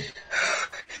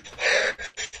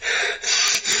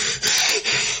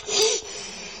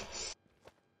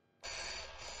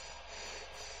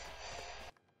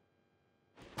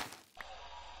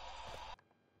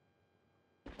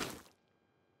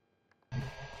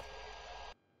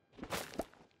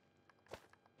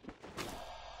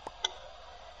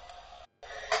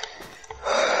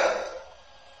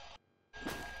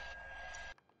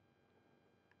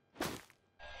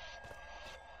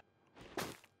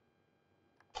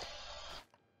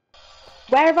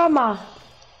 Where am I?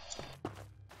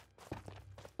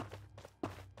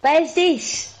 Where's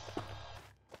this?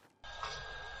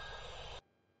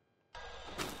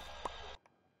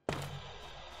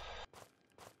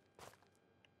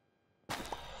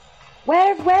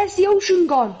 Where's the ocean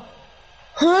gone?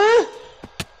 Huh?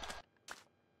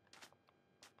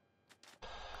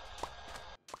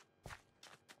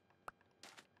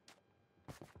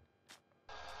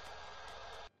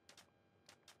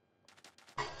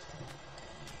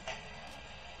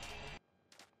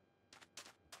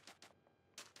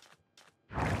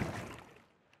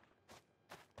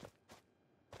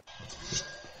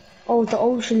 Oh, the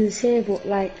ocean is here, but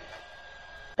like,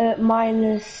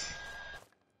 minus.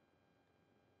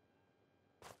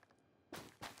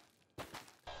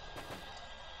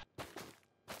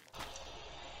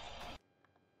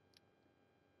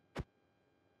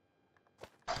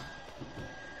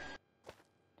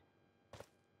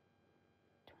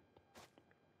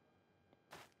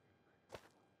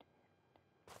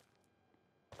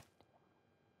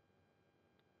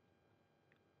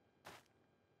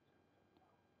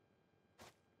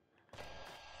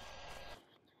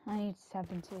 I need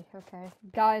 70, okay.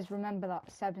 Guys, remember that,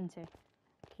 70.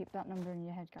 Keep that number in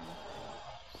your head, guys.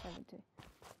 70.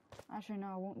 Actually, no,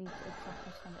 I won't need to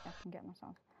exactly 70. I can get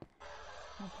myself.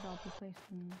 No, because I'll be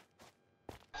placing...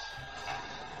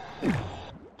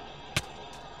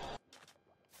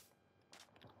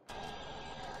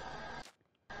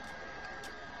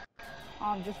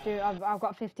 I've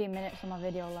got 15 minutes on my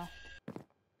video left.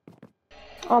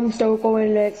 I'm still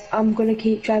going, I'm gonna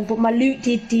keep trying, but my loot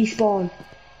did despawn.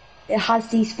 It has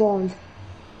despawned.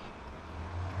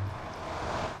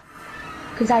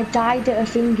 Because I died at a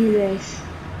thingy race.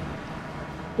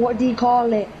 What do you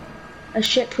call it? A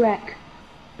shipwreck.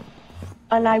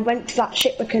 And I went to that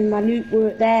shipwreck and my loot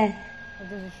weren't there.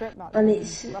 There's a shipwreck. And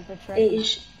it's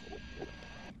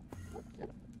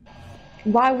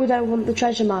why would I want the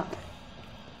treasure map?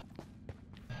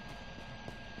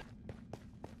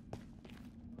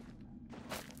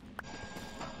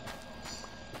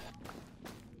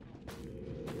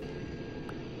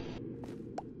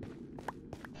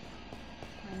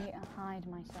 I need to hide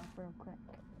myself real quick.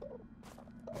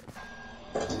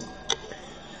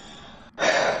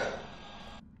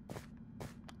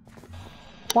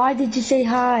 Why did you say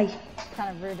hi? It's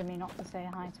kind of rude of me not to say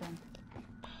hi to him.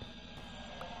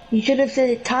 You should have said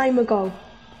it time ago.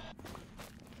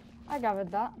 I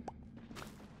gathered that.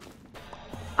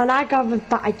 And I gathered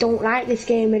that I don't like this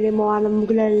game anymore and I'm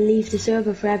gonna leave the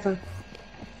server forever.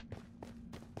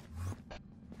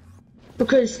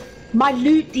 Because my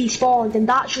loot despawned and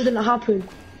that shouldn't happen.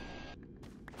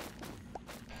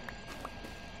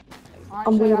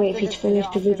 I'm gonna wait for you to finish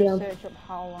the video. Search up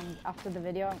how long after the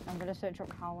video. I'm gonna search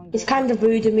up how long. It's kind of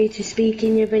rude of me to speak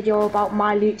in your video about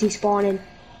my loot despawning.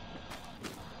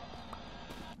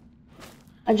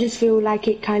 I just feel like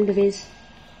it kind of is.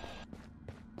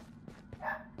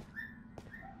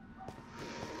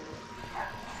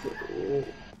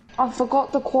 I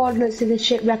forgot the coordinates of the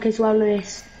shipwreck as well,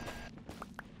 Lewis.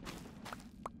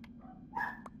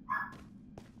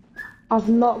 I've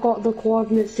not got the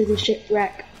coordinates to the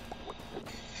shipwreck.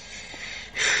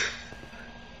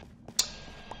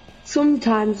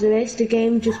 Sometimes, Lewis, the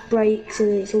game just breaks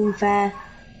and it's unfair.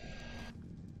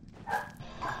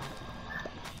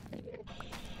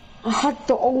 I had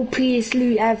the OPest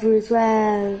loot ever as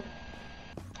well.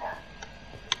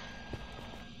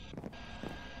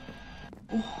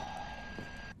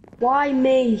 Why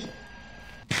me?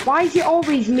 Why is it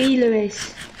always me,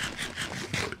 Lewis?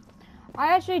 I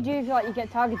actually do feel like you get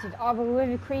targeted either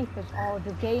with the creepers or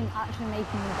the game actually making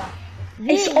you die.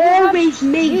 It's always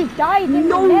me. You died in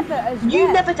the nether as well.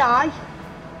 You never die.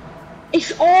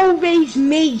 It's always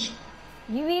me.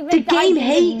 You even the died game in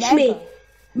hates the me. nether.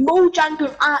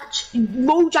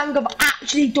 Mojang have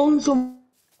actually done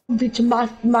something to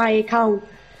my account.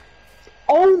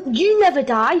 Oh, you never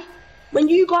die. When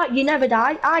you go out, you never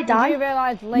die. I die. You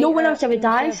realise later no one else ever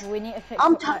dies. We need to fix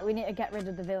we need to get rid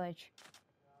of the village.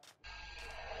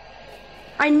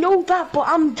 I know that, but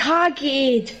I'm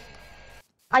targeted.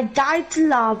 I died to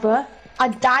lava. I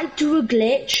died to a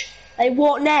glitch. Like,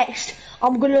 what next?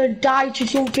 I'm gonna die to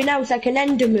something else, like an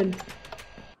Enderman.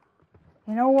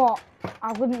 You know what?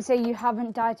 I wouldn't say you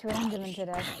haven't died to an Enderman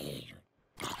today.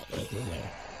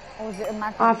 Or was it a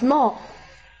magma? I've not.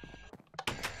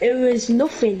 It was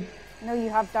nothing. No, you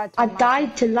have died to I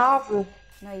died to lava.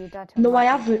 No, you died to a No, magma. I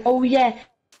haven't. Oh, yeah.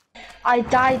 I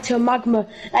died to magma.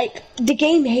 Like, the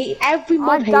game every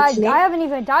mob hates me. I haven't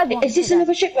even died once. Is this today.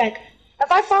 another shipwreck?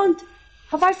 Have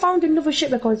I found another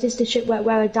shipwreck, or is this the shipwreck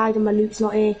where I died and my loot's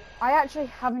not here? I actually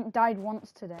haven't died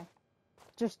once today.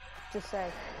 Just say.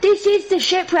 This is the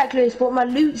shipwreck, Lewis, but my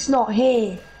loot's not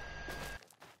here.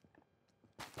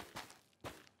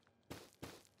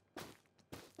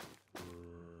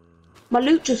 My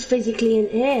loot just physically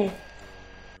isn't here.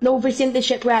 No, this isn't the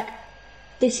shipwreck.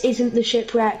 This isn't the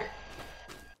shipwreck.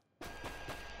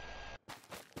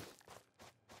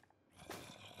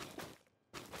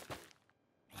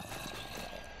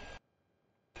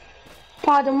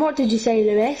 Pardon, what did you say,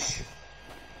 Lewis?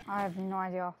 I have no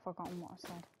idea. I've forgotten what I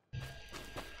said.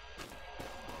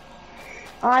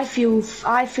 I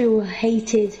feel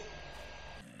hated.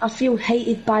 I feel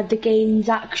hated by the game's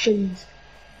actions.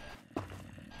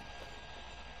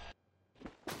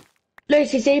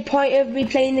 Lewis, is there a point of me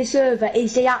playing the server?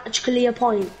 Is there actually a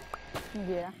point?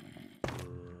 Yeah.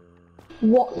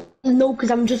 What? No,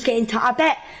 because I'm just getting tired.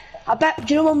 I bet,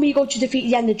 do you know when we go to defeat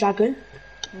the Ender Dragon?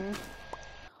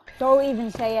 Don't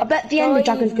even say it. I bet the Ender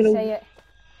Dragon's gonna... Say it.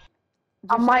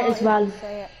 I might as well.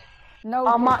 Say it. No,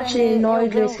 I'm actually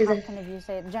annoyed with it will happen if you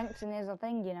say it. Jinxing is a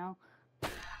thing, you know.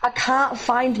 I can't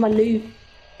find my loot,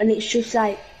 and it's just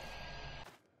like...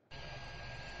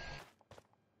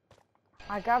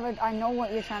 I gathered, I know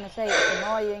what you're trying to say. It's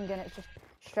annoying and it's just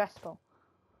stressful.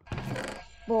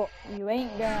 But you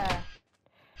ain't gonna.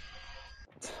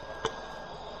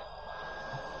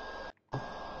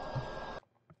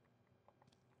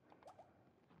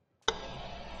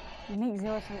 It makes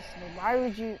zero sense to me. Why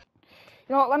would you? You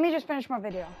know what, let me just finish my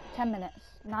video. 10 minutes.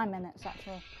 9 minutes,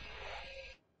 actually.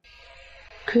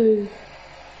 Cool.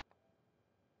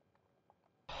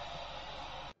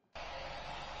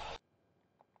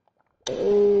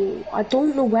 Oh, I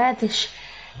don't know where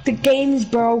the game's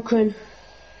broken.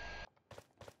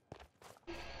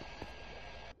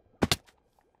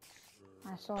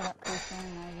 I saw that creature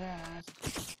and I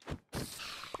realised.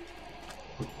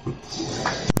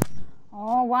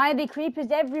 Oh, why are there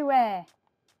creepers everywhere?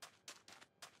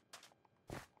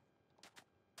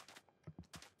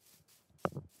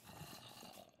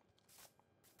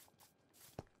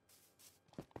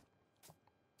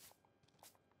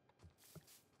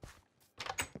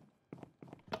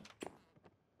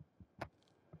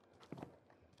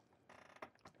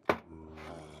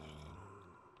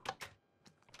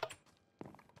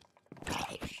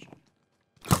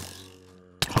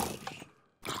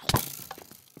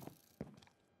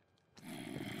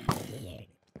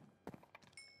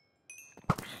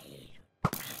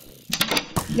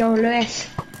 Yo, Lewis.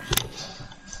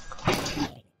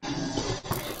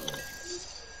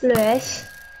 Lewis,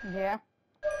 Yeah.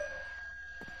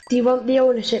 do you want the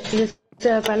ownership for the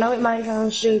server? I know it might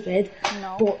sound stupid,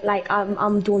 No. but like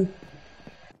I'm done.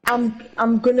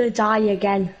 I'm gonna die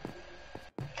again.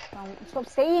 Stop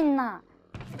saying that.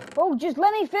 Oh, just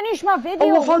let me finish my video.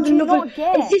 Oh, I found What do you another. not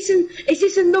get? Is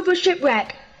this another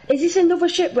shipwreck? Is this another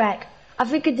shipwreck? I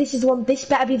figured this is one. This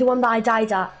better be the one that I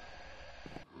died at.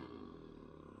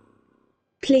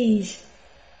 Please.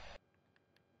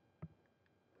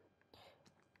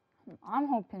 I'm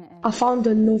hoping it is. I found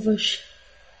another.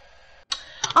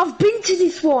 I've been to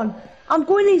this one. I'm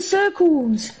going in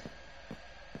circles.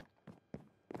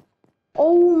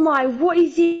 Oh my! What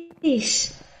is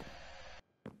this?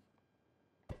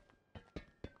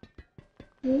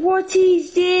 What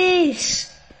is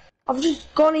this? I've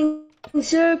just gone in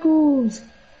circles.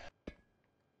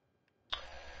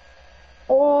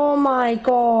 Oh my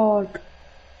god.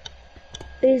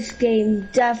 This game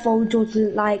defo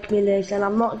doesn't like me, Liz, and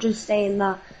I'm not just saying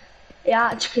that. It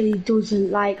actually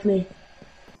doesn't like me.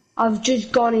 I've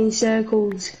just gone in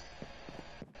circles.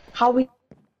 How is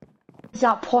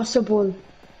that possible?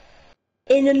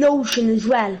 In an ocean as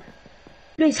well.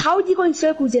 Liz, how do you go in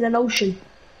circles in an ocean?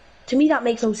 To me that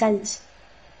makes no sense.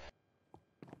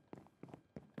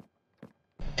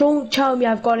 Don't tell me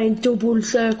I've gone in double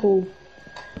circle.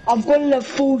 I've gone in a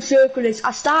full circle.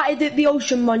 I started at the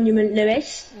ocean monument,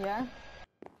 Lewis. Yeah.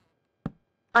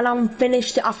 And I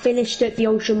finished at the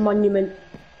ocean monument.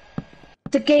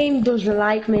 The game doesn't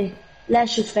like me.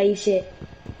 Let's just face it.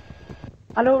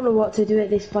 I don't know what to do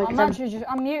at this point.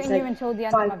 I'm muting you until the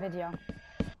end of my video.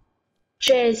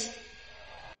 Cheers.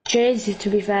 Cheers, to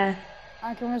be fair.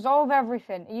 I can resolve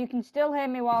everything. You can still hear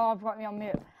me while I've got me on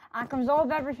mute. I can resolve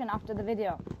everything after the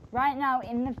video. Right now,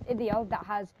 in the video that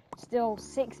has still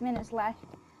 6 minutes left,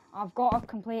 I've got to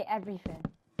complete everything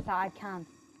that I can.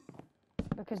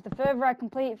 Because the further I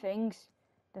complete things,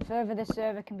 the further this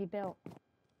server can be built.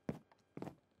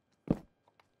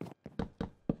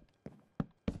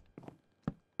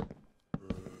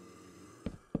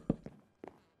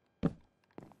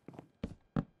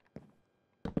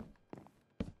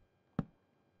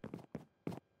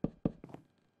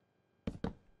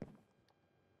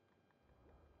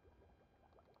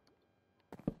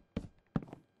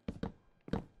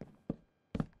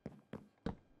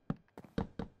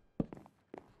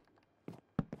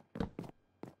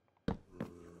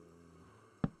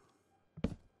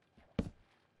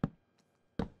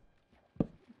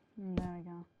 There we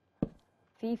go.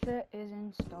 FIFA is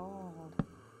installed.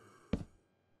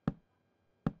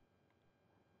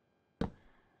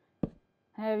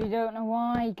 If you don't know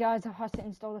why, guys, I've had to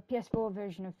install the PS4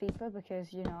 version of FIFA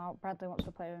because, you know, Bradley wants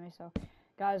to play with me. So,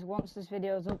 guys, once this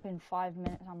video is up in 5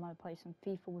 minutes, I'm going to play some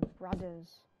FIFA with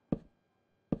brothers.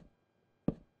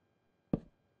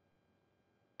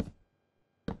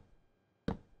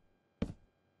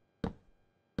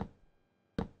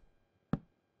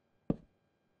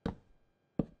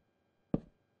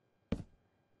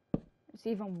 It's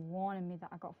even warning me that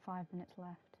I got 5 minutes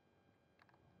left.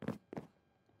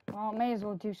 Well, I may as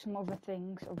well do some other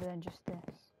things other than just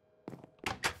this.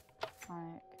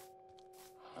 Like,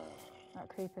 that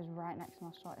creeper's right next to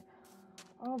my side.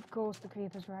 Of course the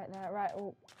creeper's right there. Right,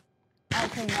 oh.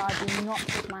 Actually, no, I do not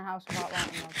trust my house without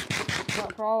lighting rods.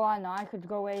 But for all I know, I could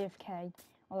go AFK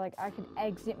Or like I could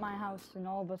exit my house and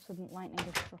all of a sudden lightning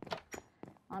gets struck.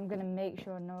 I'm gonna make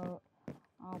sure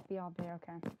I'll be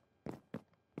okay.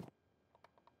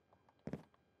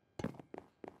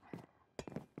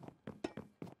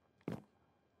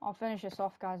 I'll finish this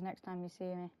off, guys, next time you see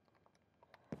me.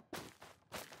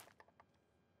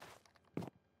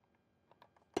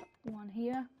 One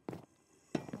here,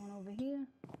 one over here,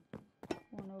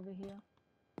 one over here,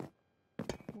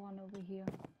 one over here,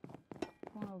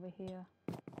 one over here,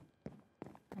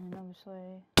 and then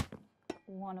obviously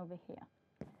one over here.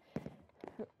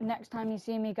 Next time you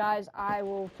see me, guys, I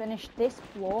will finish this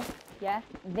floor, yeah,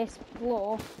 this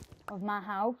floor of my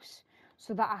house,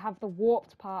 so that I have the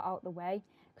warped part out the way,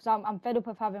 because I'm fed up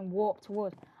of having warped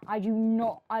wood. I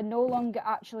no longer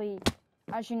actually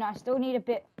no, I still need a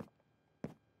bit.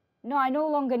 No, I no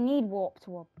longer need warped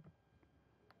wood.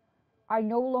 I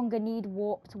no longer need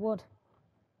warped wood.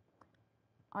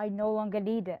 I no longer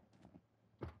need it.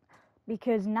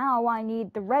 Because now I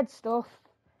need the red stuff,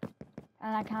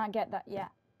 and I can't get that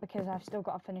yet, because I've still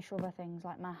got to finish other things,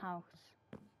 like my house.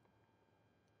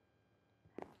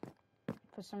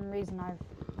 For some reason, I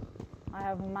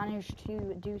have managed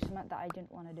to do something that I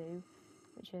didn't want to do,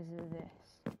 which is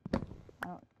this.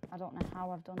 I don't know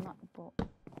how I've done that, but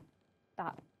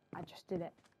I just did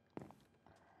it.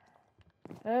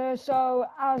 So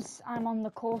as I'm on the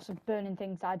course of burning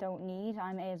things I don't need,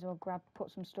 I may as well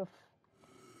put some stuff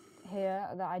here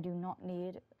that I do not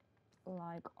need,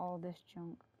 like all this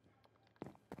junk.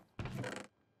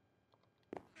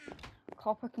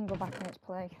 Copper can go back in its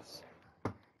place.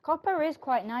 Copper is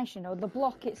quite nice, you know, the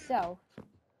block itself.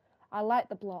 I like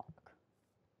the block.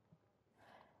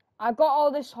 I got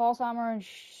all this horse armor and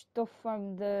stuff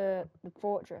from the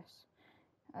fortress.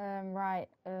 Right,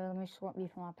 let me swap you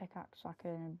for my pickaxe so I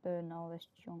can burn all this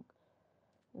junk.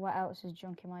 What else is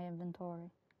junk in my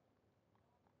inventory?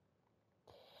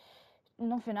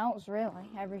 Nothing else, really.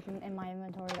 Everything in my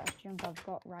inventory that's junk I've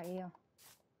got right here.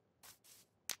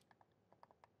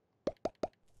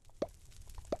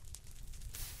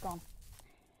 Gone.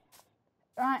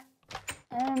 Right,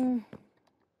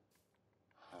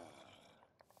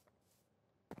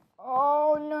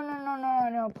 oh,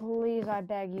 no, please, I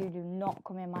beg you, do not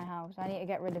come in my house. I need to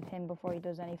get rid of him before he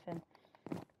does anything.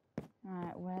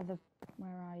 Right, where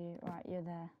are you? Right, you're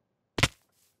there.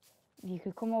 You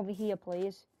could come over here,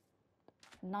 please.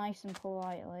 Nice and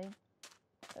politely.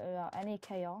 Any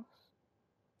chaos.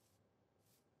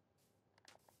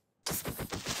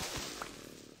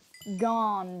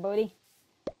 Gone, buddy.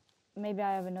 Maybe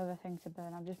I have another thing to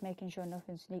burn. I'm just making sure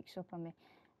nothing sneaks up on me.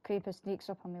 Creeper sneaks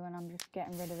up on me when I'm just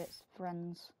getting rid of its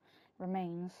friends'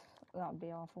 remains. That would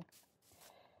be awful.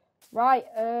 Right,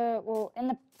 well, in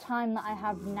the time that I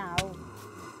have now,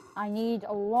 I need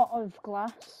a lot of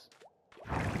glass.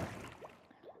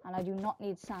 And I do not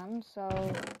need sand, so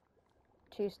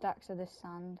 2 stacks of this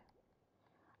sand.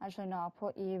 Actually, no, I'll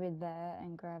put you in there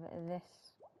and grab this.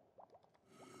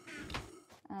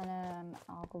 And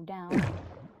I'll go down.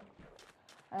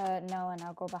 No, and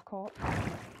I'll go back up.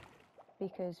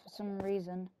 Because for some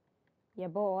reason, your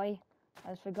boy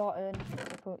has forgotten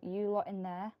to put you lot in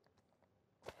there.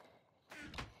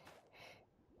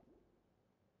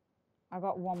 I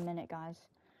got 1 minute, guys.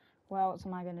 What else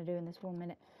am I going to do in this 1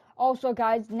 minute? Also,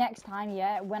 guys, next time,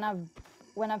 yeah, when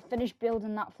I've finished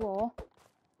building that floor,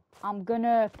 I'm going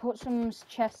to put some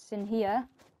chests in here.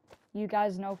 You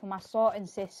guys know, for my sorting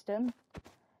system.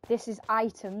 This is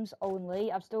items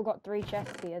only. I've still got 3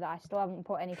 chests here that I still haven't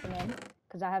put anything in,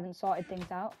 because I haven't sorted things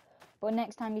out. But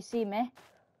next time you see me,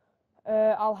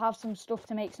 I'll have some stuff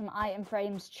to make some item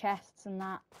frames, chests and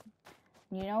that.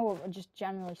 You know, just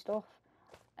generally stuff.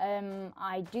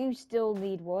 I do still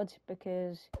need wood,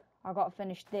 because I've got to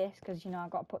finish this, because, you know, I've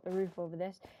got to put the roof over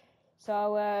this.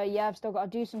 So, yeah, I've still got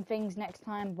to do some things next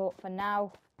time, but for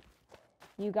now,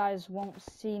 you guys won't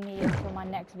see me until my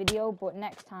next video, but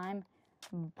next time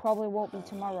probably won't be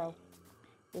tomorrow,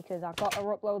 because I've got to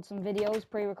upload some videos,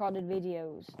 pre-recorded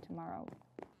videos tomorrow.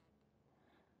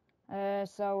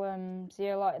 So, see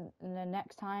you a lot in the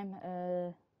next time.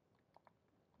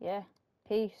 Yeah,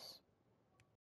 peace.